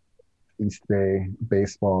 East Bay,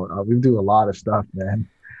 baseball. We do a lot of stuff, man.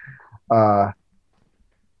 Uh,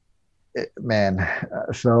 man,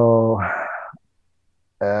 so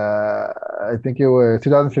I think it was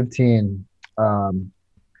 2015. Um,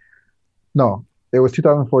 no, it was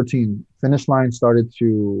 2014. Finish Line started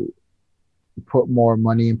to put more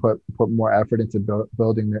money and put more effort into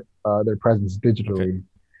building their presence Okay. digitally.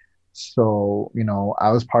 So,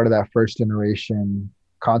 I was part of that first generation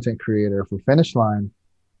content creator for Finish Line.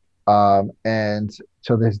 And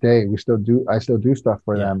to this day, I still do stuff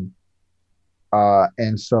for Yeah. them.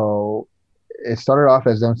 And so it started off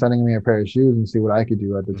as them sending me a pair of shoes and see what I could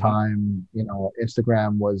do at the Mm-hmm. time.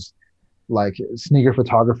 Instagram was like sneaker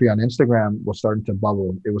photography on Instagram was starting to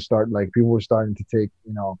bubble. It was like people were starting to take,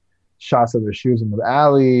 shots of their shoes in the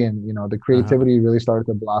alley, and the Uh huh. creativity really started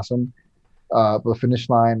to blossom. But Finish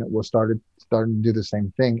Line was starting to do the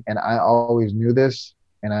same thing, and I always knew this,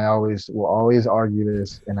 and I always will always argue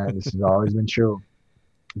this, and this has always been true,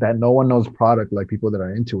 that no one knows product like people that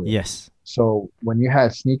are into it. Yes. So when you had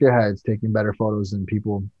sneakerheads taking better photos than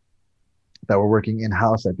people that were working in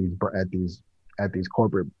house at these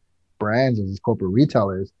corporate brands and these corporate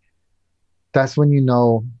retailers, that's when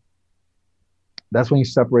that's when you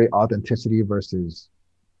separate authenticity versus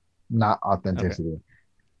not Okay. authenticity.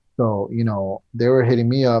 So, they were hitting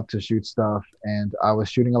me up to shoot stuff, and I was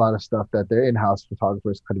shooting a lot of stuff that their in-house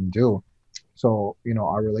photographers couldn't do. So,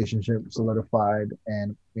 our relationship solidified,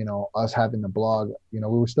 and, us having the blog, we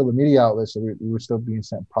were still a media outlet, so we were still being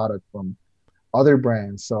sent product from other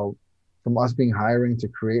brands. So from us being hiring to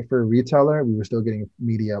create for a retailer, we were still getting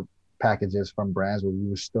media packages from brands where we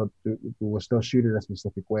would still shoot it a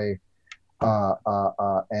specific way.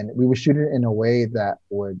 And we would shoot it in a way that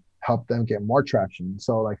would help them get more traction.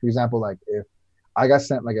 So like, for example, like if I got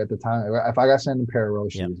sent, like at the time, if I got sent a pair of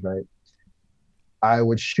road Yep. shoes, right, I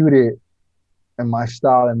would shoot it in my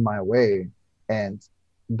style, in my way. And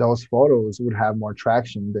those photos would have more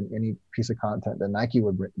traction than any piece of content that Nike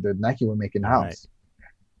would make in All right.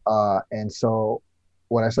 house. And so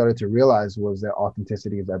what I started to realize was that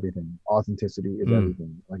authenticity is everything. Authenticity is Mm.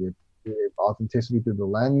 everything. Like if authenticity through the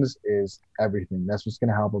lens is everything. That's what's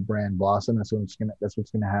gonna help a brand blossom. That's what's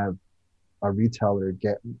gonna have a retailer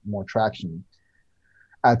get more traction.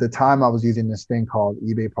 At the time, I was using this thing called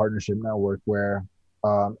eBay Partnership Network, where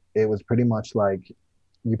it was pretty much like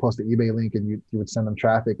you post the eBay link and you would send them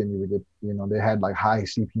traffic, and you would get, they had like high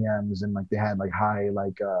CPMs, and like they had like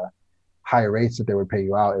high rates that they would pay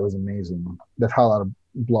you out. It was amazing. That's how a lot of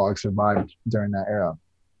blogs survived during that era.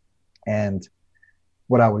 And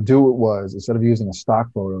what I would do was, instead of using a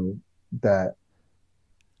stock photo that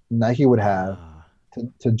Nike would have Ah.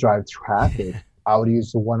 to drive traffic, I would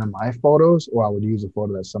use one of my photos, or I would use a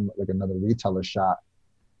photo that some like another retailer shot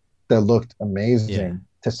that looked Yeah. amazing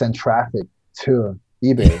to send traffic to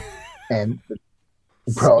eBay. And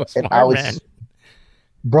So bro, and I smart, would, man.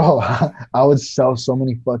 bro, I would sell so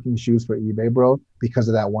many fucking shoes for eBay, bro, because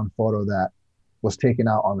of that one photo that was taken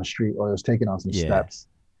out on the street, or it was taken on some Yeah. steps.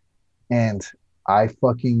 And I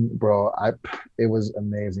fucking, bro, it was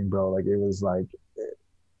amazing, bro. Like it was like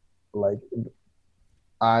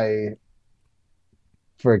I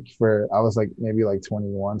for I was like maybe like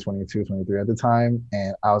 21, 22, 23 at the time,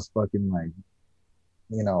 and I was fucking like,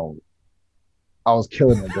 you know, I was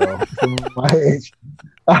killing it, bro. For my age,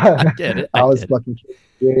 I I get it. I was get it. fucking,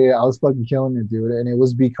 yeah, I was fucking killing it, dude. And it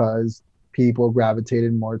was because people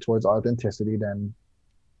gravitated more towards authenticity than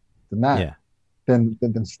that. Yeah.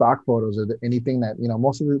 Than stock photos, or anything that,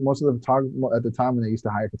 most of the photographers at the time when they used to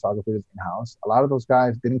hire photographers in house. A lot of those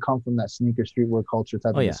guys didn't come from that sneaker streetwear culture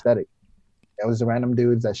type Oh of yeah. aesthetic. It was the random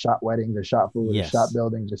dudes that shot weddings, or shot food, or shot Yes.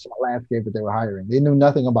 buildings, or shot landscape that they were hiring. They knew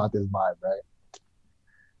nothing about this vibe, right?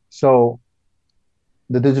 So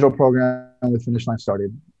the digital program with Finish Line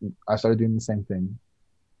started. I started doing the same thing.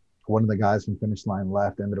 One of the guys from Finish Line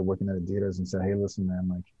left, ended up working at Adidas, and said, "Hey, listen, man,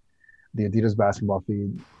 like the Adidas basketball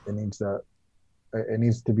feed, it needs to it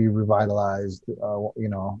needs to be revitalized. Let me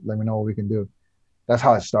know what we can do." That's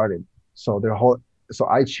how it started. So so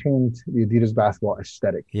I changed the Adidas basketball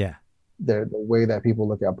aesthetic, Yeah. the way that people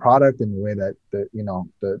look at product, and the way that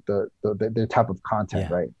their type of content,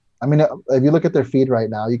 Yeah. right? I mean, if you look at their feed right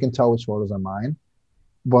now, you can tell which photos are mine,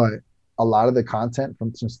 but a lot of the content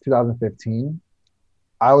from since 2015,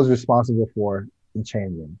 I was responsible for in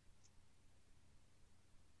changing.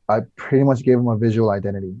 I pretty much gave them a visual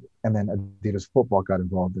identity, and then Adidas football got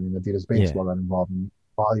involved, and Adidas Yeah. baseball got involved, in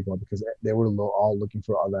volleyball, because they were all looking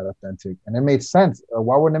for all that authentic, and it made sense.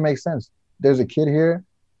 Why wouldn't it make sense? There's a kid here,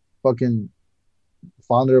 fucking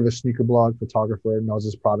founder of a sneaker blog, photographer, knows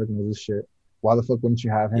his product, knows his shit. Why the fuck wouldn't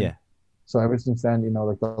you have him? Yeah. So ever since then,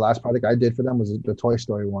 like the last product I did for them was the Toy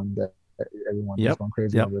Story one that everyone was Yep. going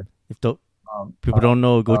crazy Yep. over. If the Um, people uh, don't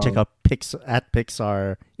know, go check um, out at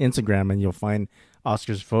Pixar Instagram, and you'll find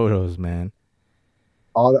Oscar's photos, man.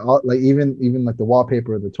 all like even like the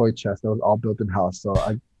wallpaper of the toy chest, that was all built in house. So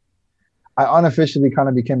I unofficially kind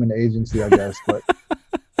of became an agency, I guess, but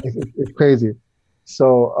it's crazy.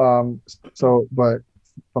 So but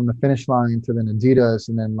from the Finish Line to then Adidas,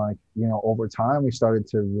 and then, like, over time we started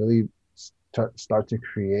to really start to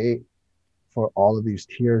create for all of these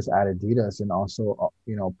tiers at Adidas, and also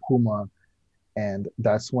Puma. And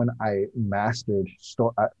that's when I mastered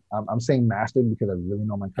store. I'm saying mastered because I really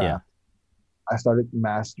know my Yeah. craft. I started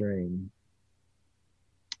mastering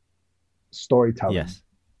storytelling. Yes.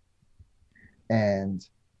 And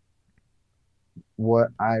what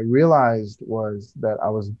I realized was that I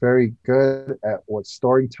was very good at what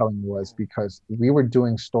storytelling was, because we were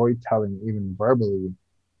doing storytelling even verbally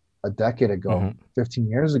a decade ago, Mm-hmm. 15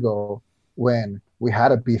 years ago, when we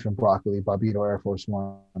had a beef and broccoli Barbito Air Force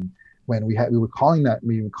One, when we were calling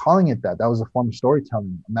it that. That was a form of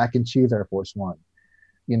storytelling. Mac and cheese Air Force One,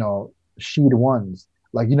 sheed ones.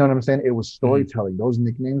 Like, you know what I'm saying? It was Mm-hmm. storytelling. Those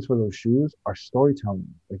nicknames for those shoes are storytelling.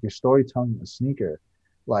 Like, you're storytelling a sneaker.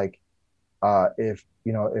 Like, if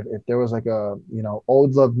there was like a,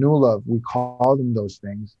 old love, new love, we call them those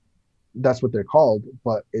things. That's what they're called.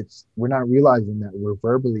 But we're not realizing that we're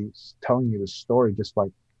verbally telling you the story, just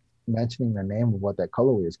like mentioning the name of what that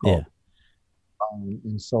colorway is Yeah. called.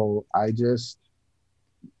 And so I just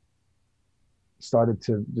started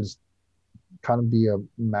to just kind of be a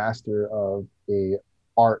master of a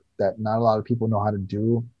art that not a lot of people know how to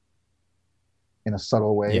do in a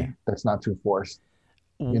subtle Yeah. way that's not too forced.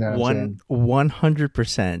 You know what I'm One saying?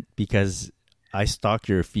 100%, because I stalk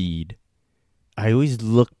your feed. I always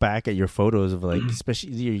look back at your photos of, like,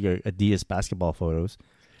 especially your Adidas basketball photos.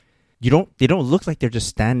 They don't look like they're just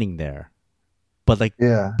standing there, but like,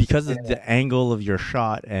 Yeah. because of Yeah. the angle of your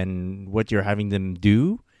shot and what you're having them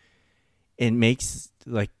do, it makes,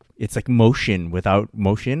 like, it's like motion without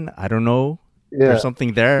motion. I don't know. There's Yeah.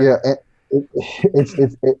 something there. Yeah.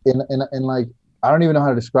 And like, I don't even know how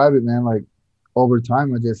to describe it, man. Like, over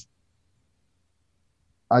time,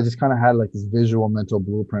 I just kind of had like this visual mental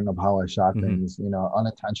blueprint of how I shot Mm-hmm. things, you know,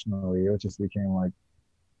 unintentionally. It just became like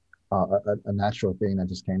a natural thing that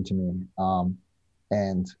just came to me.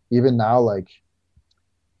 And even now, like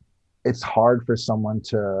it's hard for someone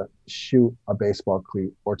to shoot a baseball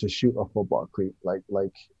cleat or to shoot a football cleat. Like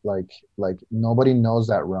nobody knows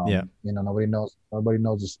that Yeah. realm. You know, nobody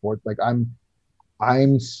knows the sport. Like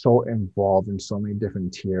I'm so involved in so many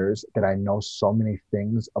different tiers that I know so many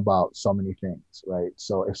things about so many things, right?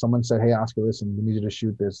 So if someone said, "Hey, Oscar, listen, we need you to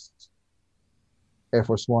shoot this Air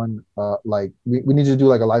Force One, like we need you to do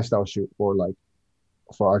like a lifestyle shoot for like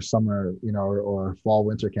for our summer, you know, or fall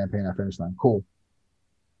winter campaign at Finish Line. Cool.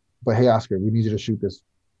 But hey, Oscar, we need you to shoot this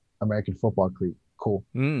American football cleat. Cool.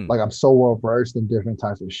 Mm. Like I'm so well versed in different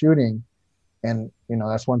types of shooting. And you know,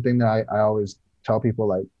 that's one thing that I always tell people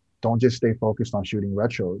like, don't just stay focused on shooting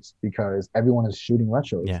retros because everyone is shooting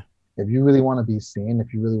retros. Yeah. If you really want to be seen,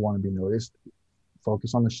 if you really want to be noticed,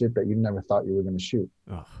 focus on the shit that you never thought you were going to shoot.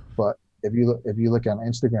 Oh, But if you look at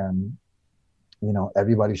Instagram, you know,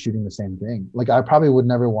 everybody's shooting the same thing. Like I probably would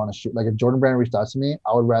never want to shoot. Like if Jordan Brand reached out to me,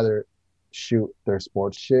 I would rather shoot their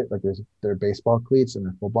sports shit, like their baseball cleats and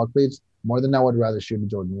their football cleats, more than I would rather shoot a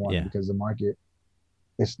Jordan One yeah. because the market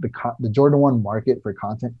is the Jordan One market for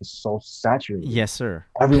content is so saturated. Yes, sir.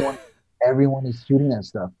 Everyone everyone is shooting that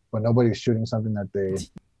stuff, but nobody's shooting something that they.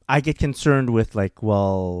 I get concerned with like,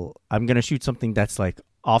 well, I'm gonna shoot something that's like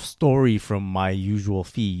off story from my usual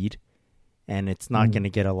feed, and it's not gonna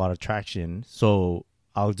get a lot of traction. So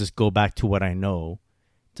I'll just go back to what I know,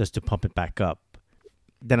 just to pump it back up.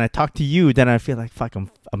 Then I talk to you, then I feel like fuck,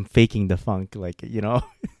 I'm faking the funk, like you know.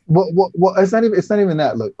 Well, it's not even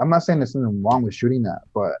that. Look, I'm not saying there's something wrong with shooting that,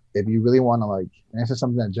 but if you really want to like, and this is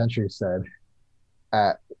something that Gentry said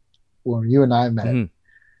at when you and I met, Mm-hmm.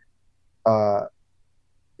 uh,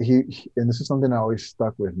 and this is something that always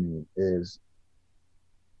stuck with me is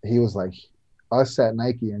he was like, us at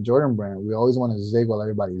Nike and Jordan Brand, we always want to zig while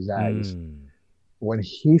everybody zags. Mm. When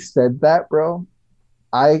he said that, bro,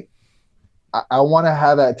 I I want to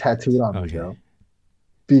have that tattooed on me, Okay. bro,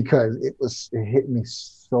 because it hit me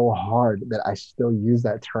so hard that I still use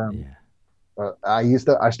that term. Yeah.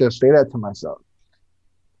 I still say that to myself.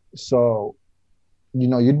 So, you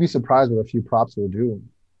know, you'd be surprised what a few props will do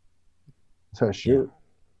to a Yeah. shoot.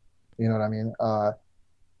 You know what I mean?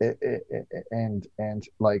 And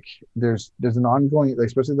like there's an ongoing, like,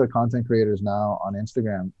 especially the content creators now on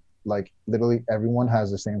Instagram, like literally everyone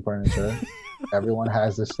has the same furniture, everyone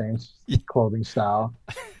has the same clothing style.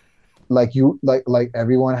 Like like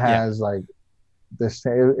everyone Yeah. has like the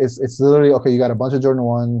same. It's literally okay. You got a bunch of Jordan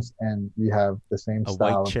ones, and you have the same A white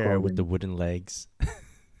style of chair with the clothing. wooden legs.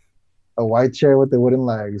 A white chair with the wooden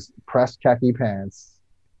legs, pressed khaki pants,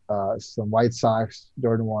 some white socks,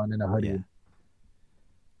 Jordan one, and a Yeah. hoodie.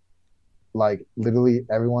 Like literally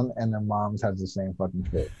everyone and their moms has the same fucking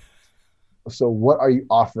fit. So what are you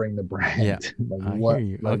offering the Yeah. brand? Like I hear what?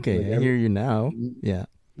 you. Okay, I hear you now. Yeah.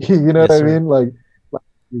 You know what Yes, I sir. mean? Like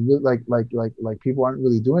people aren't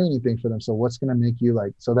really doing anything for them. So what's gonna make you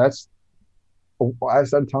like? So that's I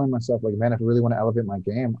started telling myself like, man, if I really want to elevate my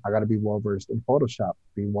game, I got to be well versed in Photoshop,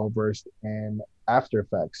 be well versed in After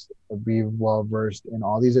Effects, be well versed in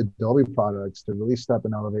all these Adobe products to really step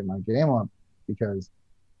and elevate my game up because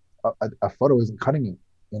a photo isn't cutting it,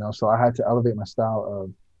 you know. So I had to elevate my style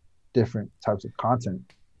of different types of content,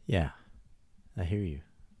 Yeah. I hear you.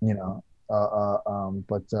 you know.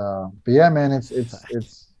 But yeah, man, Fuck.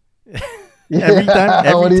 it's every time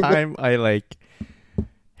yeah. What every do you think? time I like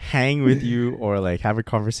hang with you or like have a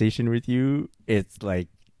conversation with you, it's like,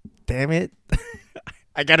 damn it.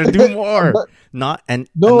 I gotta do more. but Not and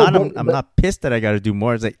no, not I'm not pissed that I gotta do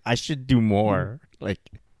more. It's like I should do more. Like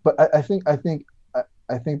but I think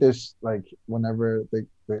there's like whenever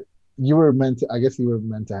you were meant to, I guess you were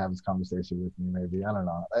meant to have this conversation with me. Maybe I don't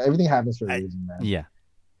know. Everything happens for a I reason, man. yeah.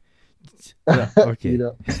 Well, You okay.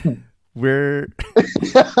 know. We're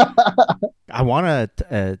I wanna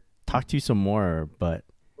talk to you some more, but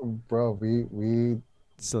Bro, we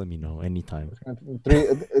still let me know anytime.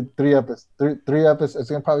 three episodes. It's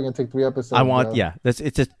probably gonna take three I episodes, want bro. yeah. This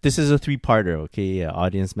is a three-parter, okay,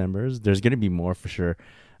 audience members. There's gonna be more for sure.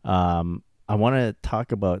 I want to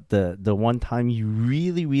talk about the one time you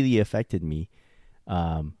really affected me.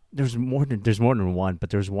 There's more than one, but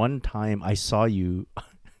there's one time I saw you.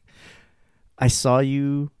 I saw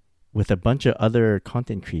you with a bunch of other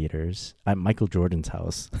content creators at Michael Jordan's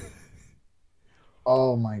house.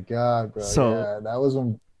 Oh my God, bro. So Yeah, that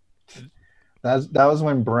was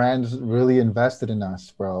when brands really invested in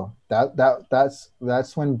us, bro.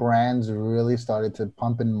 That's when brands really started to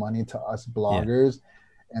pump in money to us yeah, bloggers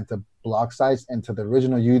into blog sites and to the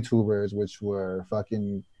original YouTubers, which were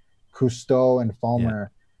fucking Cousteau and Yeah. Fomer.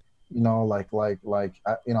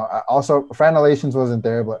 Also Franelations wasn't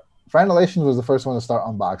there, but Franelations was the first one to start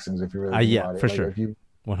unboxings. If you really think Yeah, about it, for like sure. if you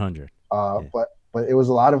 100. Yeah. but it was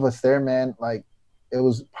a lot of us there, man. Like it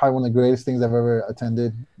was probably one of the greatest things I've ever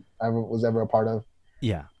attended, ever a part of.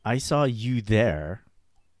 Yeah. I saw you there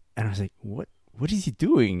and I was like, what is he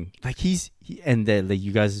doing? Like and then like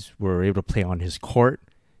you guys were able to play on his court.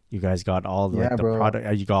 You guys got all like Yeah, the bro.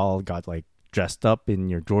 product. You all got like dressed up in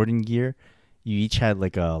your Jordan gear. You each had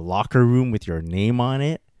like a locker room with your name on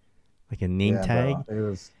it, like a name Yeah, tag. bro.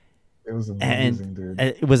 It was And amazing, dude.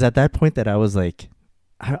 it was at that point that I was like,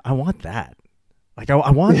 I want that. Like I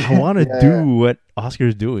want to do Yeah, what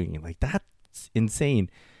Oscar's doing. Like that's insane.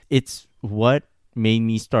 It's what made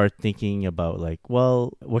me start thinking about like,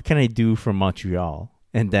 well, what can I do for Montreal?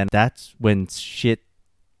 And then that's when shit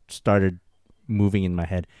started moving in my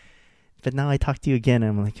head. But now I talk to you again,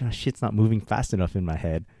 and I'm like, oh, shit's not moving fast enough in my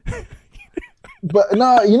head. but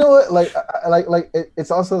no, you know what?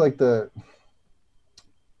 It's also like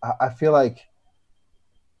I feel like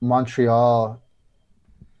Montreal.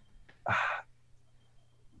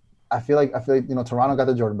 I feel like Toronto got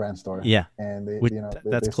the Jordan Brand store, Yeah, and they which, you know that's they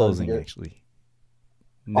started to closing get. actually.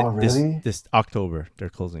 Oh This really? this October they're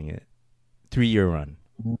closing it. 3-year run.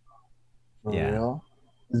 For Yeah. real?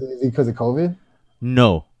 Is it because of COVID?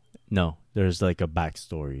 No, no. There's like a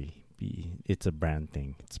backstory. It's a brand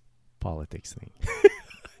thing. It's politics thing.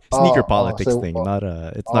 Sneaker politics So thing. Not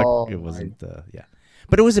a. It's not. oh It my wasn't. Yeah.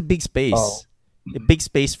 But it was a big oh space. A big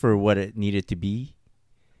space for what it needed to be.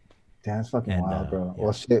 damn, it's fucking And wild, bro. yeah.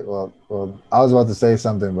 Well, shit. Well, I was about to say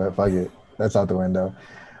something, but fuck it, that's out the window.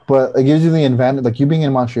 But it gives you the advantage, like you being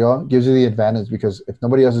in Montreal gives you the advantage because if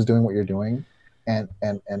nobody else is doing what you're doing, and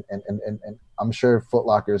I'm sure Foot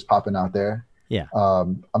Locker is popping out there. Yeah.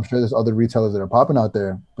 I'm sure there's other retailers that are popping out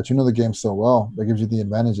there, but you know the game so well that gives you the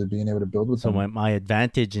advantage of being able to build with So them. my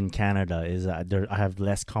advantage in Canada is that I have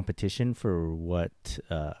less competition for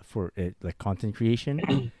for it, like content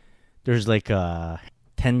creation. There's like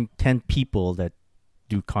 10 people that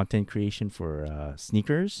do content creation for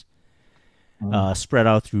sneakers, spread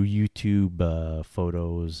out through YouTube,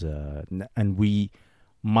 photos, and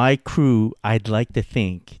my crew. I'd like to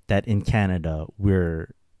think that in Canada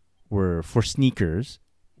we're for sneakers.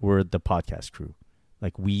 We're the podcast crew.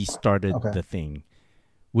 Like we started Okay. the thing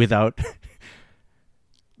without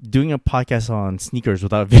doing a podcast on sneakers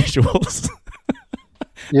without visuals.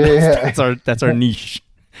 Yeah, That's our niche.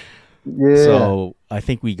 yeah. So I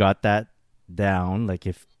think we got that down.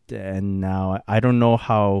 And now I don't know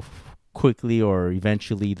how quickly or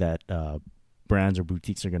eventually that brands or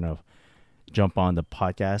boutiques are gonna jump on the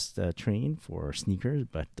podcast train for sneakers.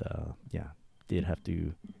 But yeah, they'd have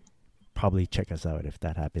to probably check us out if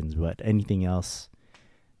that happens. But anything else,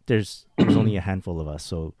 there's only a handful of us.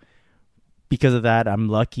 So because of that, I'm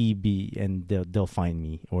lucky. And they'll find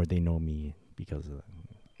me or they know me because of that.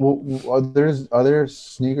 Well, are there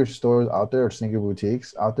sneaker stores out there or sneaker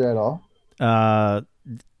boutiques out there at all? Uh,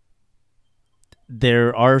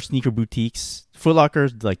 there are sneaker boutiques. Foot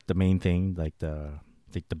Locker's like the main thing, like the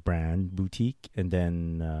brand boutique, and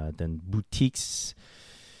then boutiques.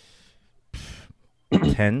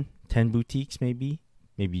 10 boutiques maybe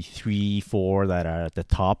 3-4 that are at the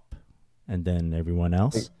top, and then everyone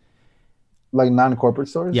else. Like non-corporate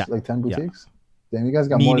stores, Yeah, like 10 yeah. boutiques. Damn, you guys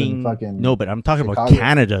got more than fucking No, but I'm talking about Chicago.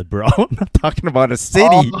 Canada, bro. I'm not talking about a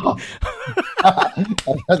city. Oh.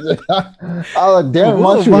 Oh, damn, Whoa,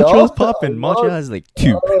 Montreal. Montreal's popping. Montreal has like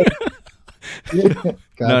 2. No.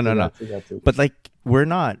 Got to. But like we're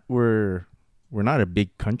not a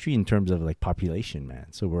big country in terms of like population, man.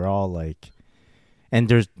 So we're all like, and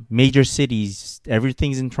there's major cities.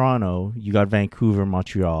 Everything's in Toronto. You got Vancouver,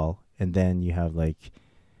 Montreal, and then you have like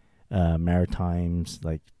Maritimes,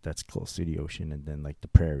 like that's close to the ocean, and then like the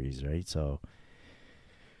prairies, right? So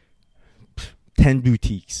 10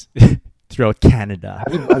 boutiques throughout Canada.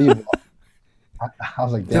 How do you I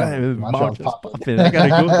was like, damn, Montreal's Montreal's popping. I gotta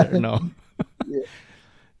go there. No, Yeah.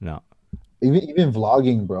 no. Even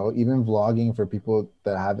vlogging, bro. Even vlogging for people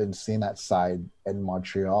that haven't seen that side in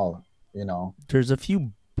Montreal, you know. There's a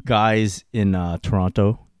few guys in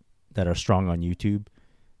Toronto that are strong on YouTube,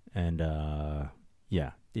 and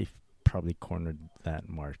yeah, they've probably cornered that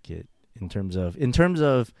market in terms of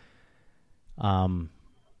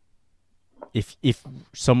if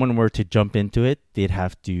someone were to jump into it, they'd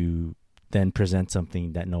have to then present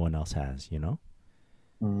something that no one else has, you know?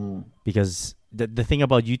 Mm. Because the thing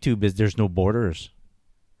about YouTube is there's no borders,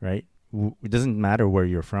 right? It doesn't matter where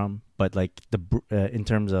you're from, but like in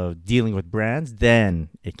terms of dealing with brands, then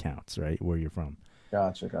it counts, right? Where you're from.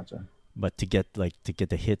 Gotcha. But to get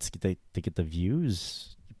the hits, to get the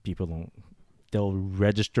views, people don't. They'll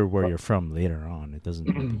register where But you're from later on. It doesn't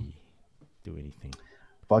really do anything.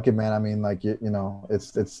 fuck it, man. I mean, like you know, it's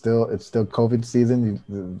still COVID season.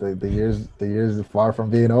 The years are far from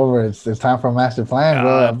being over. It's time for a master plan,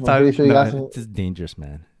 bro. I'm pretty sure you got No, some. it's just dangerous,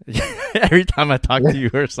 man. Every time I talk to you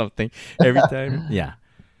or something, every time, yeah,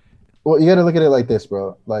 Well, you got to look at it like this,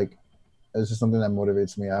 bro. Like it's just something that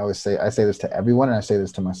motivates me. I say this to everyone, and I say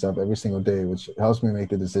this to myself every single day, which helps me make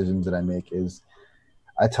the decisions that I make. Is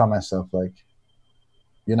I tell myself like,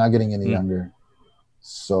 you're not getting any mm. younger,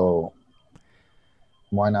 so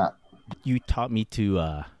why not? You taught me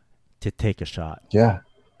to take a shot. Yeah,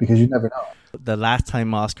 because you never know. The last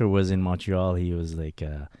time Oscar was in Montreal, he was like,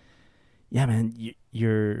 "Yeah, man,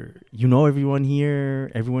 you know everyone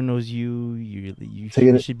here. Everyone knows you. Take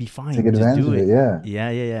You it, should be take fine. Just advantage do of it. it." Yeah,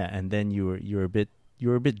 Yeah. And then you were a bit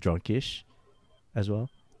drunkish as well.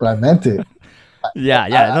 but I meant it. Yeah.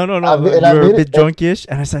 No. And You I were a made it, bit drunkish,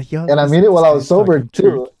 and I was like, "Yo, and I made it this while I was guy's sober talking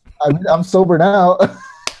truth." too. I mean, I'm sober now.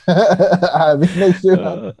 I mean, make sure.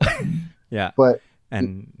 Uh, yeah, But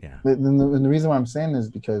and yeah. the reason why I'm saying is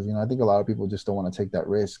because I think a lot of people just don't want to take that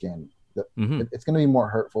risk, and Mm-hmm. it's going to be more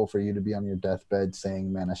hurtful for you to be on your deathbed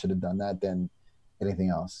saying, "Man, I should have done that," than anything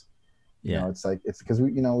else. Yeah. It's like it's because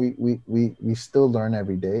we still learn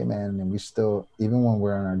every day, man, and we still even when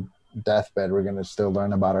we're on our deathbed, we're gonna still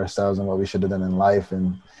learn about ourselves and what we should have done in life.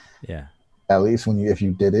 And Yeah. at least if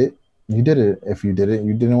you did it, you did it. If you did it,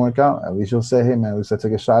 you didn't work out. At least you'll say, "Hey, man, at least I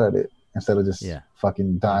took a shot at it," instead of just Yeah.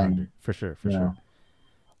 fucking dying. 100 for sure. For You sure. know.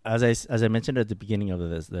 As I mentioned at the beginning of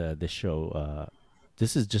this show,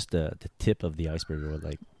 this is just the tip of the iceberg. Or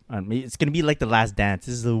like, it's gonna be like the Last Dance.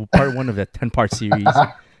 This is the part one of the 10-part series.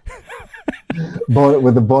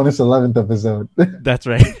 With the bonus 11th episode. That's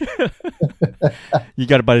right. You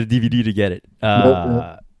got to buy the DVD to get it.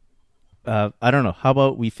 Yep. I don't know. How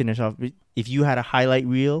about we finish off? If you had a highlight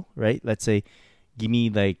reel, right? Let's say, give me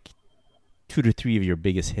like 2 to 3 of your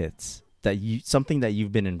biggest hits something that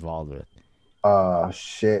you've been involved with.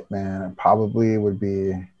 Shit, man. Probably would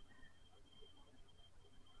be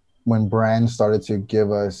when brands started to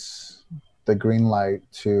give us the green light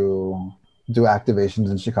to do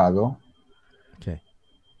activations in Chicago. Okay.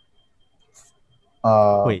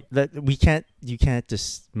 Uh, Wait, we can't. You can't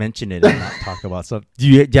just mention it and not talk about something. Do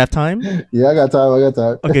you have time? yeah, I got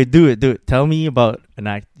time. Okay, do it. Tell me about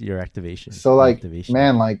your activation. So, An like, activation.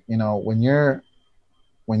 man, like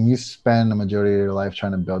when you spend a majority of your life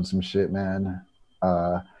trying to build some shit, man,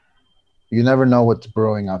 you never know what's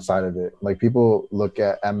brewing outside of it. Like people look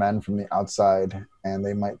at MN from the outside and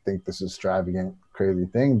they might think this is extravagant, crazy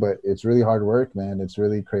thing, but it's really hard work, man. It's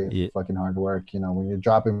really crazy, Yeah. fucking hard work. When you're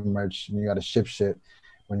dropping merch and you got to ship shit,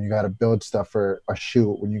 when you got to build stuff for a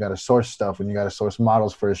shoot, when you got to source stuff, when you got to source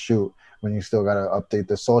models for a shoot, when you still got to update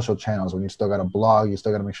the social channels, when you still got to blog, you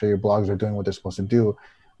still got to make sure your blogs are doing what they're supposed to do,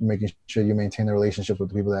 making sure you maintain the relationships with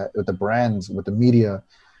the people with the brands, with the media,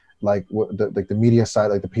 like the media side,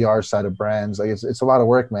 like the PR side of brands. Like it's a lot of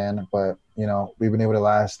work, man. But we've been able to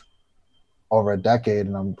last over a decade,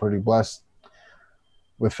 and I'm pretty blessed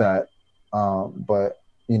with that. But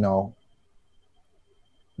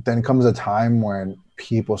then comes a time when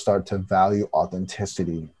people start to value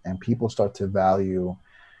authenticity, and people start to value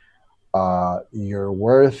your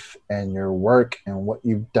worth and your work and what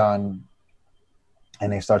you've done.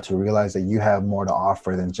 And they start to realize that you have more to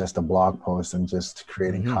offer than just a blog post and just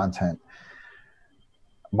creating content.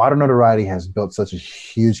 Modern Notoriety has built such a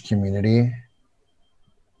huge community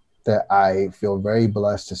that I feel very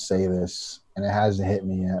blessed to say this, and it hasn't hit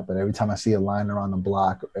me yet, but every time I see a line around the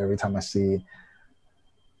block, every time I see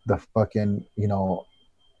the fucking,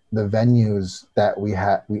 the venues that we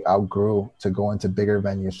outgrew to go into bigger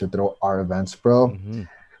venues to throw our events, bro,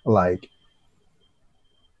 like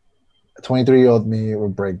 23-year-old me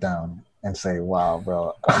would break down and say, wow,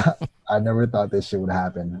 bro, I never thought this shit would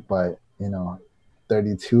happen. But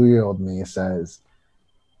 32-year-old me says,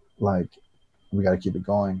 like, we got to keep it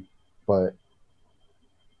going. But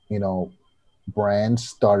brands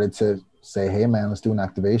started to say, hey man, let's do an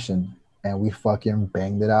activation, and we fucking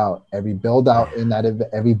banged it out. Every build out in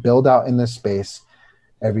this space,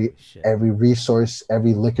 every resource,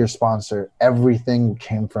 every liquor sponsor, everything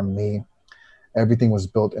came from me. Everything was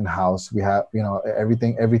built in house. We have,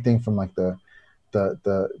 everything from like the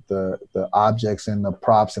objects and the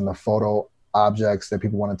props and the photo objects that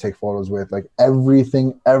people want to take photos with. Like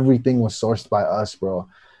everything was sourced by us, bro.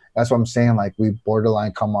 That's what I'm saying. Like we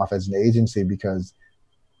borderline come off as an agency because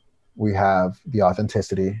we have the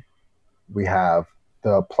authenticity, we have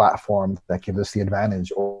the platform that gives us the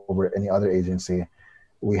advantage over any other agency.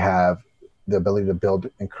 We have the ability to build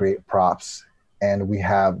and create props, and we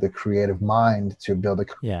have the creative mind to build a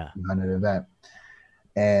Yeah. behind an event.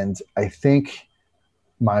 And I think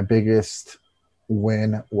my biggest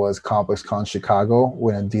win was ComplexCon Chicago,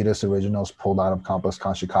 when Adidas Originals pulled out of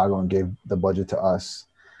ComplexCon Chicago and gave the budget to us.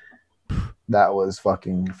 That was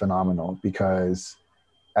fucking phenomenal, because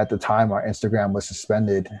at the time our Instagram was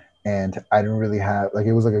suspended, and I didn't really have, like,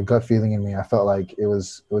 it was like a gut feeling in me. I felt like it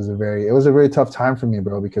was a very tough time for me,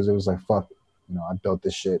 bro, because it was like, fuck, I built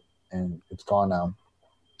this shit and it's gone now.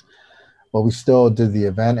 But we still did the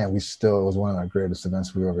event, and it was one of our greatest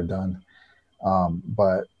events we've ever done.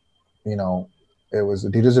 But you know, it was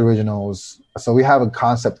Adidas Originals. So we have a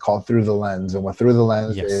concept called Through the Lens, and what Through the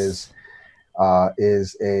Lens Yes.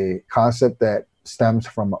 is a concept that stems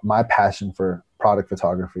from my passion for product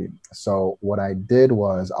photography. So what I did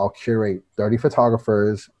was, I'll curate 30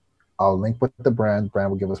 photographers. I'll link with the brand. Brand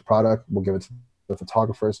will give us product. We'll give it to the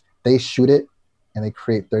photographers. They shoot it, and they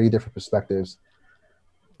create 30 different perspectives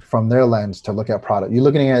from their lens to look at product. You're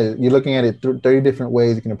looking at it through 30 different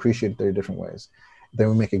ways. You can appreciate it 30 different ways. Then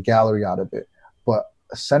we make a gallery out of it. But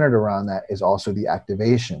centered around that is also the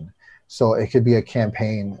activation. So it could be a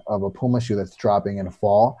campaign of a Puma shoe that's dropping in the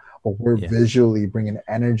fall, but we're visually bringing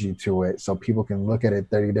energy to it so people can look at it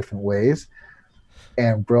 30 different ways.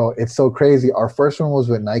 And bro, it's so crazy. Our first one was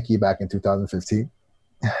with Nike back in 2015.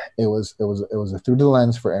 It was a Through the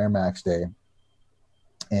Lens for Air Max Day.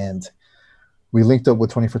 And we linked up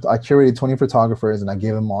with 20. I curated 20 photographers, and I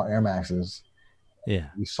gave them all Air Maxes. Yeah.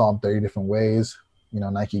 We saw them 30 different ways.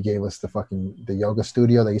 Nike gave us the yoga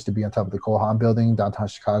studio that used to be on top of the Kohan building, downtown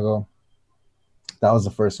Chicago. That was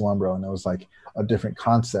the first one, bro. And it was like a different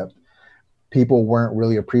concept. People weren't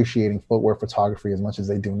really appreciating footwear photography as much as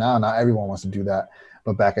they do now. Not everyone wants to do that.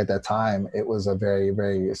 But back at that time, it was a very,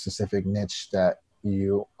 very specific niche that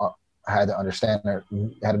you had to understand or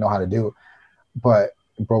had to know how to do. But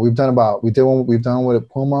bro, we've done one with Puma,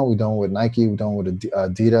 we've done one with Nike, we've done one with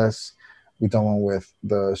Adidas, we've done one with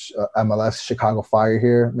the MLS Chicago Fire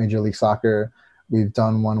here, Major League Soccer. We've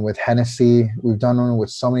done one with Hennessy. We've done one with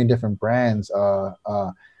so many different brands.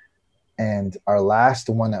 And our last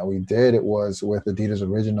one that we did, it was with Adidas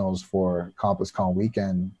Originals for ComplexCon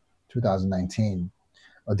weekend 2019.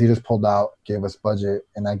 Adidas pulled out, gave us budget,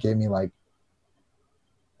 and that gave me I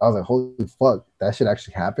was like, holy fuck, that shit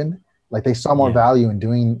actually happened. Like, they saw more value in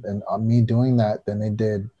me doing that than they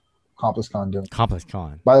did ComplexCon doing.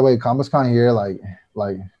 ComplexCon. By the way, ComplexCon here,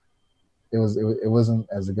 it wasn't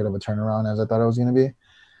as good of a turnaround as I thought it was going to be.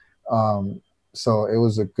 So it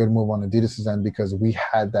was a good move on Adidas's end, because we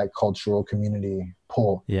had that cultural community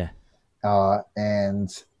pull. Yeah. And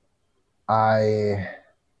I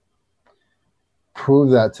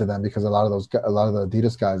proved that to them, because a lot of the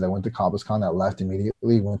Adidas guys that went to ComplexCon that left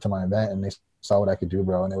immediately went to my event, and they saw what I could do,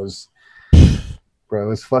 bro. And it was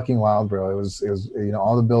fucking wild, bro. It was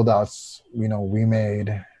all the build outs, we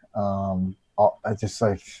made. It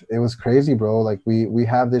was crazy, bro. Like, we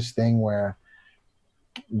have this thing where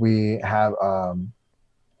we have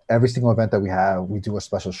every single event that we have, we do a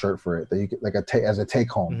special shirt for it that you get as a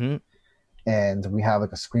take home. Mm-hmm. And we have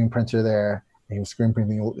a screen printer there. And he was screen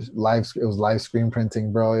printing live. It was live screen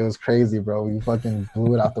printing, bro. It was crazy, bro. We fucking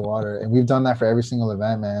blew it out the water. And we've done that for every single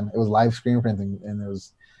event, man. It was live screen printing, and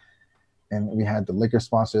we had the liquor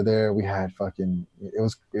sponsor there. We had it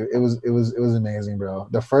was amazing, bro.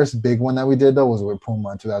 The first big one that we did though was with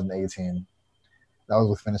Puma in 2018. That was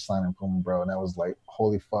with Finish Line and Puma, bro. And that was like,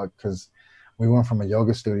 holy fuck, because we went from a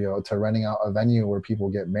yoga studio to renting out a venue where people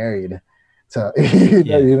get married to, you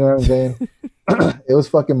know what I'm saying? It was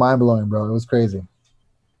fucking mind blowing, bro. It was crazy.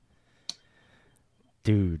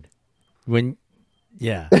 Dude. Dude.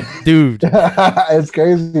 It's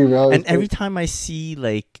crazy, bro. And every time I see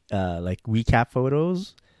like recap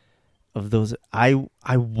photos of those, I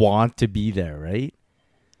want to be there, right?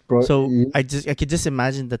 Bro, so I could just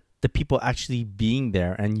imagine that the people actually being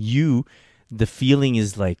there, and the feeling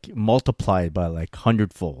is like multiplied by like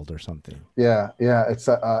 100-fold or something. Yeah.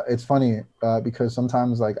 It's funny because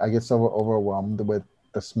sometimes like I get so overwhelmed with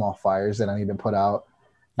the small fires that I need to put out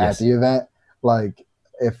at the event. Like,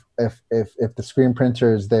 if the screen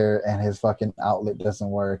printer is there and his fucking outlet doesn't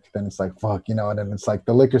work, then it's like, fuck, and then it's like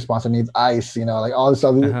the liquor sponsor needs ice, like all this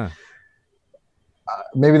stuff. Uh-huh.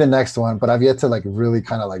 Maybe the next one, but I've yet to like really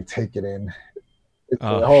kind of like take it in. It's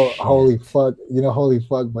holy fuck, holy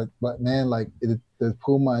fuck. But man, like the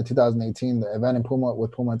Puma in 2018, the event in Puma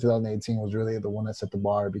with Puma in 2018 was really the one that set the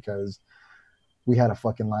bar, because we had a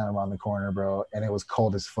fucking line around the corner, bro, and it was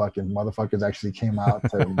cold as fuck, and motherfuckers actually came out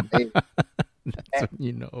to That's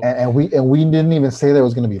and we didn't even say there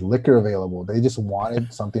was going to be liquor available. They just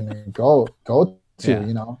wanted something to go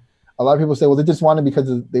to, a lot of people say, well, they just wanted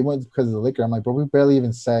they went because of the liquor. I'm like, bro, we barely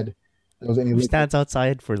even said there was any Who liquor. stands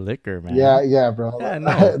outside for liquor, Yeah, man? yeah, bro. Yeah,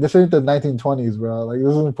 no. This ain't the 1920s, bro. Like, this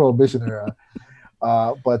isn't Prohibition era.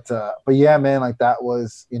 But yeah, man, like that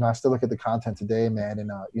was, I still look at the content today, man,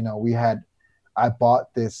 and I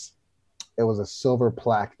bought this. It was a silver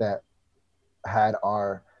plaque that had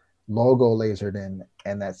our logo lasered in,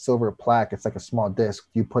 and that silver plaque, it's like a small disc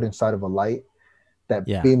you put inside of a light that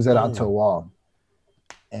Yeah. beams it onto a Oh, wall.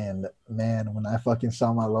 And man, when I fucking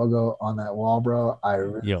saw my logo on that wall, bro,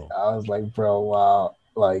 yo. I was like, bro, wow,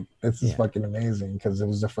 like this is Yeah. fucking amazing, because it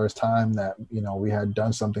was the first time that we had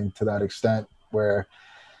done something to that extent where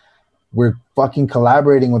we're fucking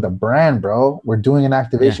collaborating with a brand, bro. We're doing an Yeah.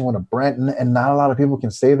 activation with a brand, and not a lot of people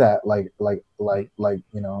can say that,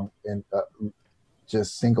 in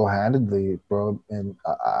just single handedly, bro. And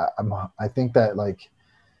I think that like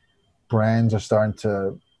brands are starting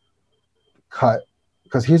to cut,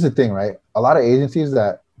 because here's the thing, right? A lot of agencies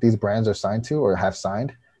that these brands are signed to or have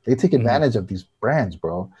signed, they take Hmm. advantage of these brands,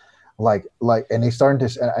 bro. And they starting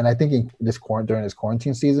to, and I think in this during this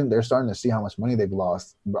quarantine season, they're starting to see how much money they've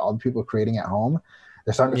lost. All the people creating at home,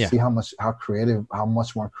 they're starting to Yeah. see how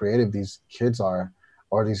much more creative these kids are,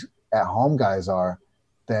 or these at home guys are,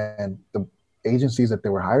 than the agencies that they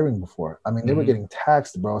were hiring before. I mean, they were Hmm. getting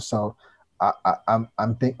taxed, bro. So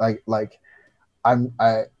I'm think like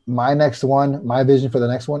I my next one, my vision for the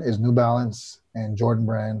next one is New Balance and Jordan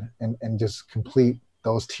Brand, and just complete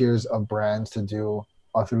those tiers of brands to do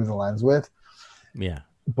all through the lens with. Yeah.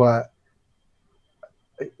 But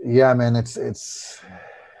yeah, man, it's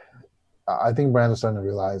I think brands are starting to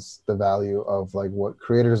realize the value of like what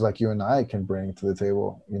creators like you and I can bring to the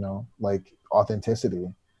table, like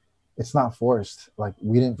authenticity. It's not forced. Like,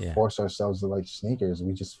 we didn't Yeah. force ourselves to like sneakers.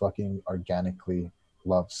 We just fucking organically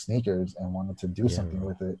love sneakers and wanted to do Yeah, something bro.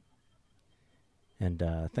 with it. And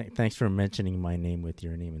thanks for mentioning my name with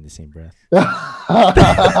your name in the same breath. We Is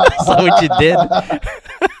that what you did?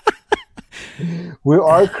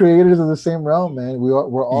 are creators of the same realm, man.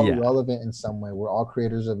 We're all Yeah. relevant in some way. We're all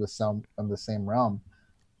creators of the same realm.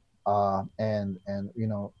 And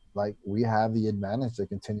like, we have the advantage to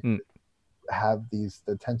continue Mm. to have the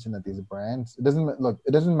attention that these brands. It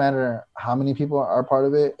doesn't matter how many people are part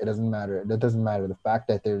of it. It doesn't matter. That doesn't matter. The fact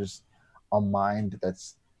that there's a mind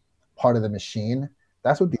that's part of the machine,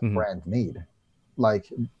 that's what these Hmm. brands need.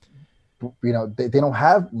 Like, they don't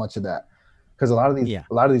have much of that, because Yeah.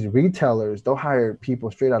 a lot of these retailers, they'll hire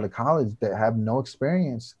people straight out of college that have no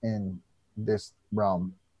experience in this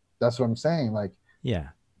realm. That's what I'm saying. Like, Yeah.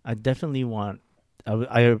 I definitely want.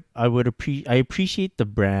 I would appreciate the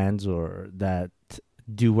brands or that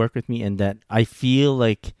do work with me, and that I feel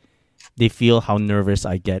like they feel how nervous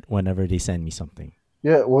I get whenever they send me something.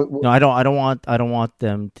 yeah, No, I don't want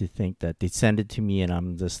them to think that they send it to me and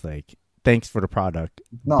I'm just like, thanks for the product.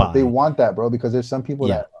 no, they Bye. want that, bro, because there's some people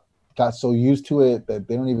Yeah. that got so used to it that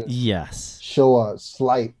they don't even Yes. show a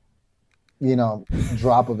slight,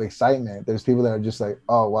 drop of excitement. There's people that are just like,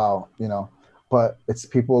 oh wow, but it's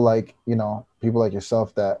people like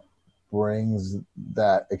yourself that brings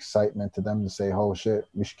that excitement to them to say, oh shit,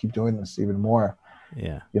 we should keep doing this even more.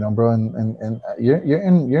 Yeah. Bro, and you're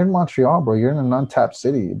in Montreal, bro. You're in an untapped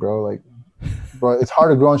city, bro. Like, bro, it's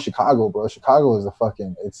hard to grow in Chicago, bro. Chicago is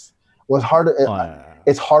it's hard to,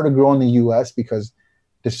 it's hard to grow in the US because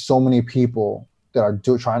there's so many people that are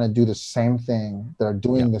trying to do the same thing, that are Yeah.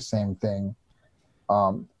 doing the same thing.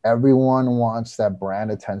 Everyone wants that brand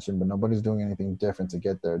attention, but nobody's doing anything different to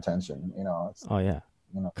get their attention. Oh yeah.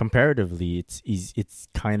 You know. Comparatively, it's easy, it's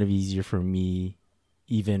kind of easier for me,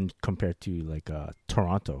 even compared to like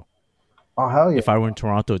Toronto. Oh hell yeah. If I were in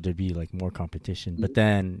Toronto, there'd be like more competition. But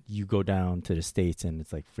then you go down to the States and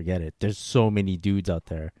it's like, forget it. There's so many dudes out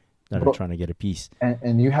there that are Bro, trying to get a piece.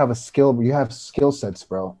 and you have skill sets,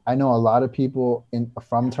 bro. I know a lot of people in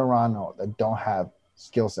from Toronto that don't have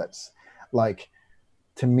skill sets. Like,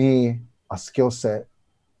 to me, a skill set,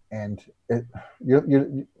 and you're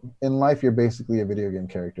in life, you're basically a video game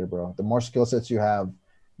character, bro. The more skill sets you have,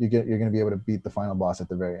 you're gonna be able to beat the final boss at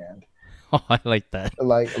the very end. Oh, I like that.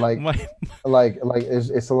 Like like My,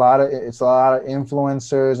 it's a lot of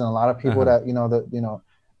influencers and a lot of people uh-huh. that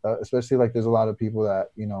especially like there's a lot of people that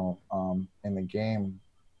in the game,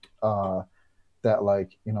 uh that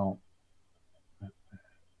like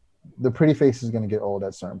the pretty face is going to get old at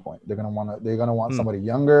a certain point. They're going to want Mm, somebody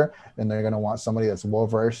younger, and they're going to want somebody that's well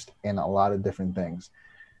versed in a lot of different things.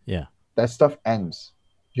 yeah. That stuff ends.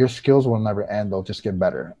 Your skills will never end. They'll just get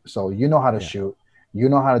better. So you know how to Yeah. shoot. You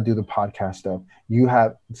know how to do the podcast stuff. You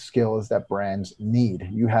have skills that brands need.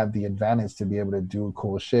 You have the advantage to be able to do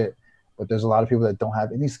cool shit. But there's a lot of people that don't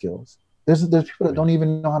have any skills. There's people that don't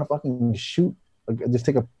even know how to fucking shoot. Like, just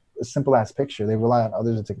take a simple ass picture. They rely on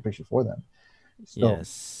others to take a picture for them. So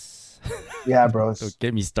Yes. yeah, bro. Don't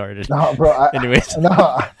get me started. No, bro. Anyways.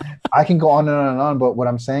 No, I can go on and on and on. But what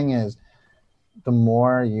I'm saying is, the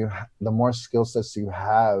more skill sets you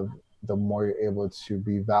have, the more you're able to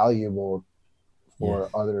be valuable for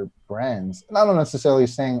other brands. And I'm not necessarily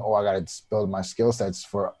saying, oh, I gotta build my skill sets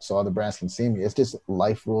so other brands can see me. It's just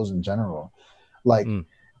life rules in general. Like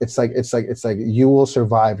it's like you will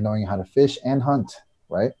survive knowing how to fish and hunt,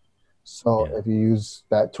 right? So if you use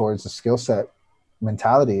that towards the skill set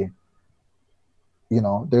mentality,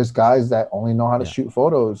 there's guys that only know how to shoot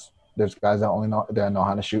photos. There's guys that only know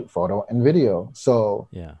how to shoot photo and video. So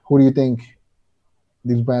who do you think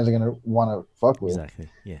these brands are gonna want to fuck with? Exactly.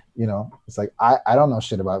 Yeah. It's like I don't know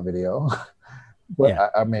shit about video, but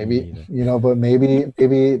I maybe but maybe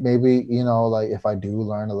like if I do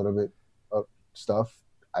learn a little bit of stuff,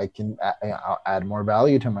 I can I'll add more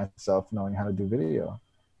value to myself knowing how to do video.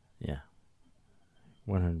 Yeah.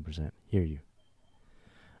 100%. Hear you.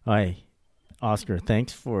 All right. Oscar,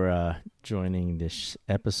 thanks for joining this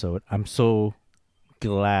episode. I'm so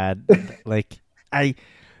glad.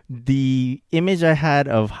 The image I had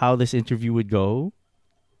of how this interview would go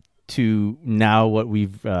to now what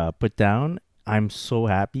we've put down, I'm so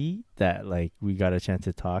happy that we got a chance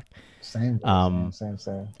to talk. Same.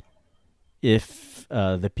 If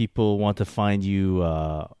the people want to find you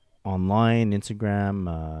online,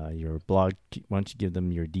 Instagram, your blog, why don't you give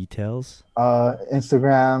them your details?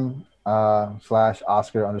 Instagram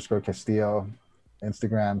 /Oscar_Castillo,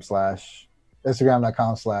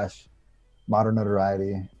 Instagram.com/Modern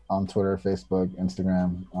Notoriety, on Twitter, Facebook,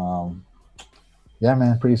 Instagram. Yeah,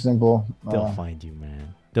 man, pretty simple. They'll find you,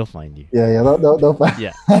 man. They'll find you. Yeah, they'll find.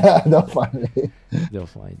 Yeah, they'll find me. They'll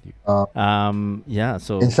find you. Yeah.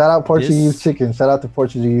 So and shout out Portuguese chicken. Shout out to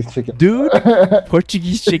Portuguese chicken, dude.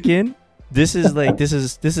 Portuguese chicken. This is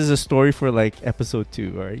a story for episode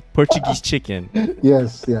 2, all right? Portuguese chicken.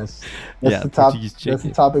 Yes. That's the top. Portuguese chicken. That's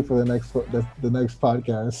the topic for the next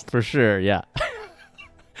podcast. For sure, yeah.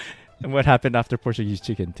 And what happened after Portuguese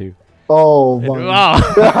chicken too? Oh my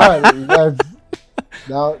God!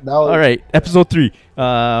 Now, all right, episode 3.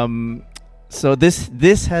 So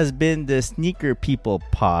this has been the Sneaker People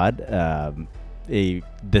Pod, the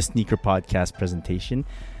Sneaker Podcast presentation.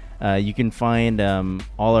 You can find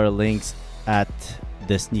all our links at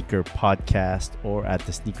the Sneaker Podcast or at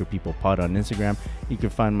the Sneaker People Pod on Instagram. You can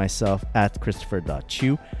find myself at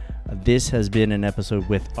Christopher.Chu. This has been an episode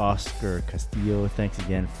with Oscar Castillo. Thanks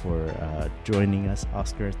again for joining us,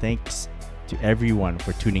 Oscar. Thanks to everyone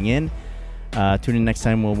for tuning in. Tune in next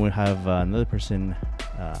time when we'll have another person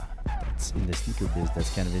that's in the sneaker biz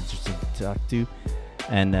that's kind of interesting to talk to.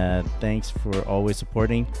 And thanks for always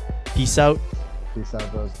supporting. Peace out. Peace out,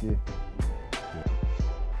 broski.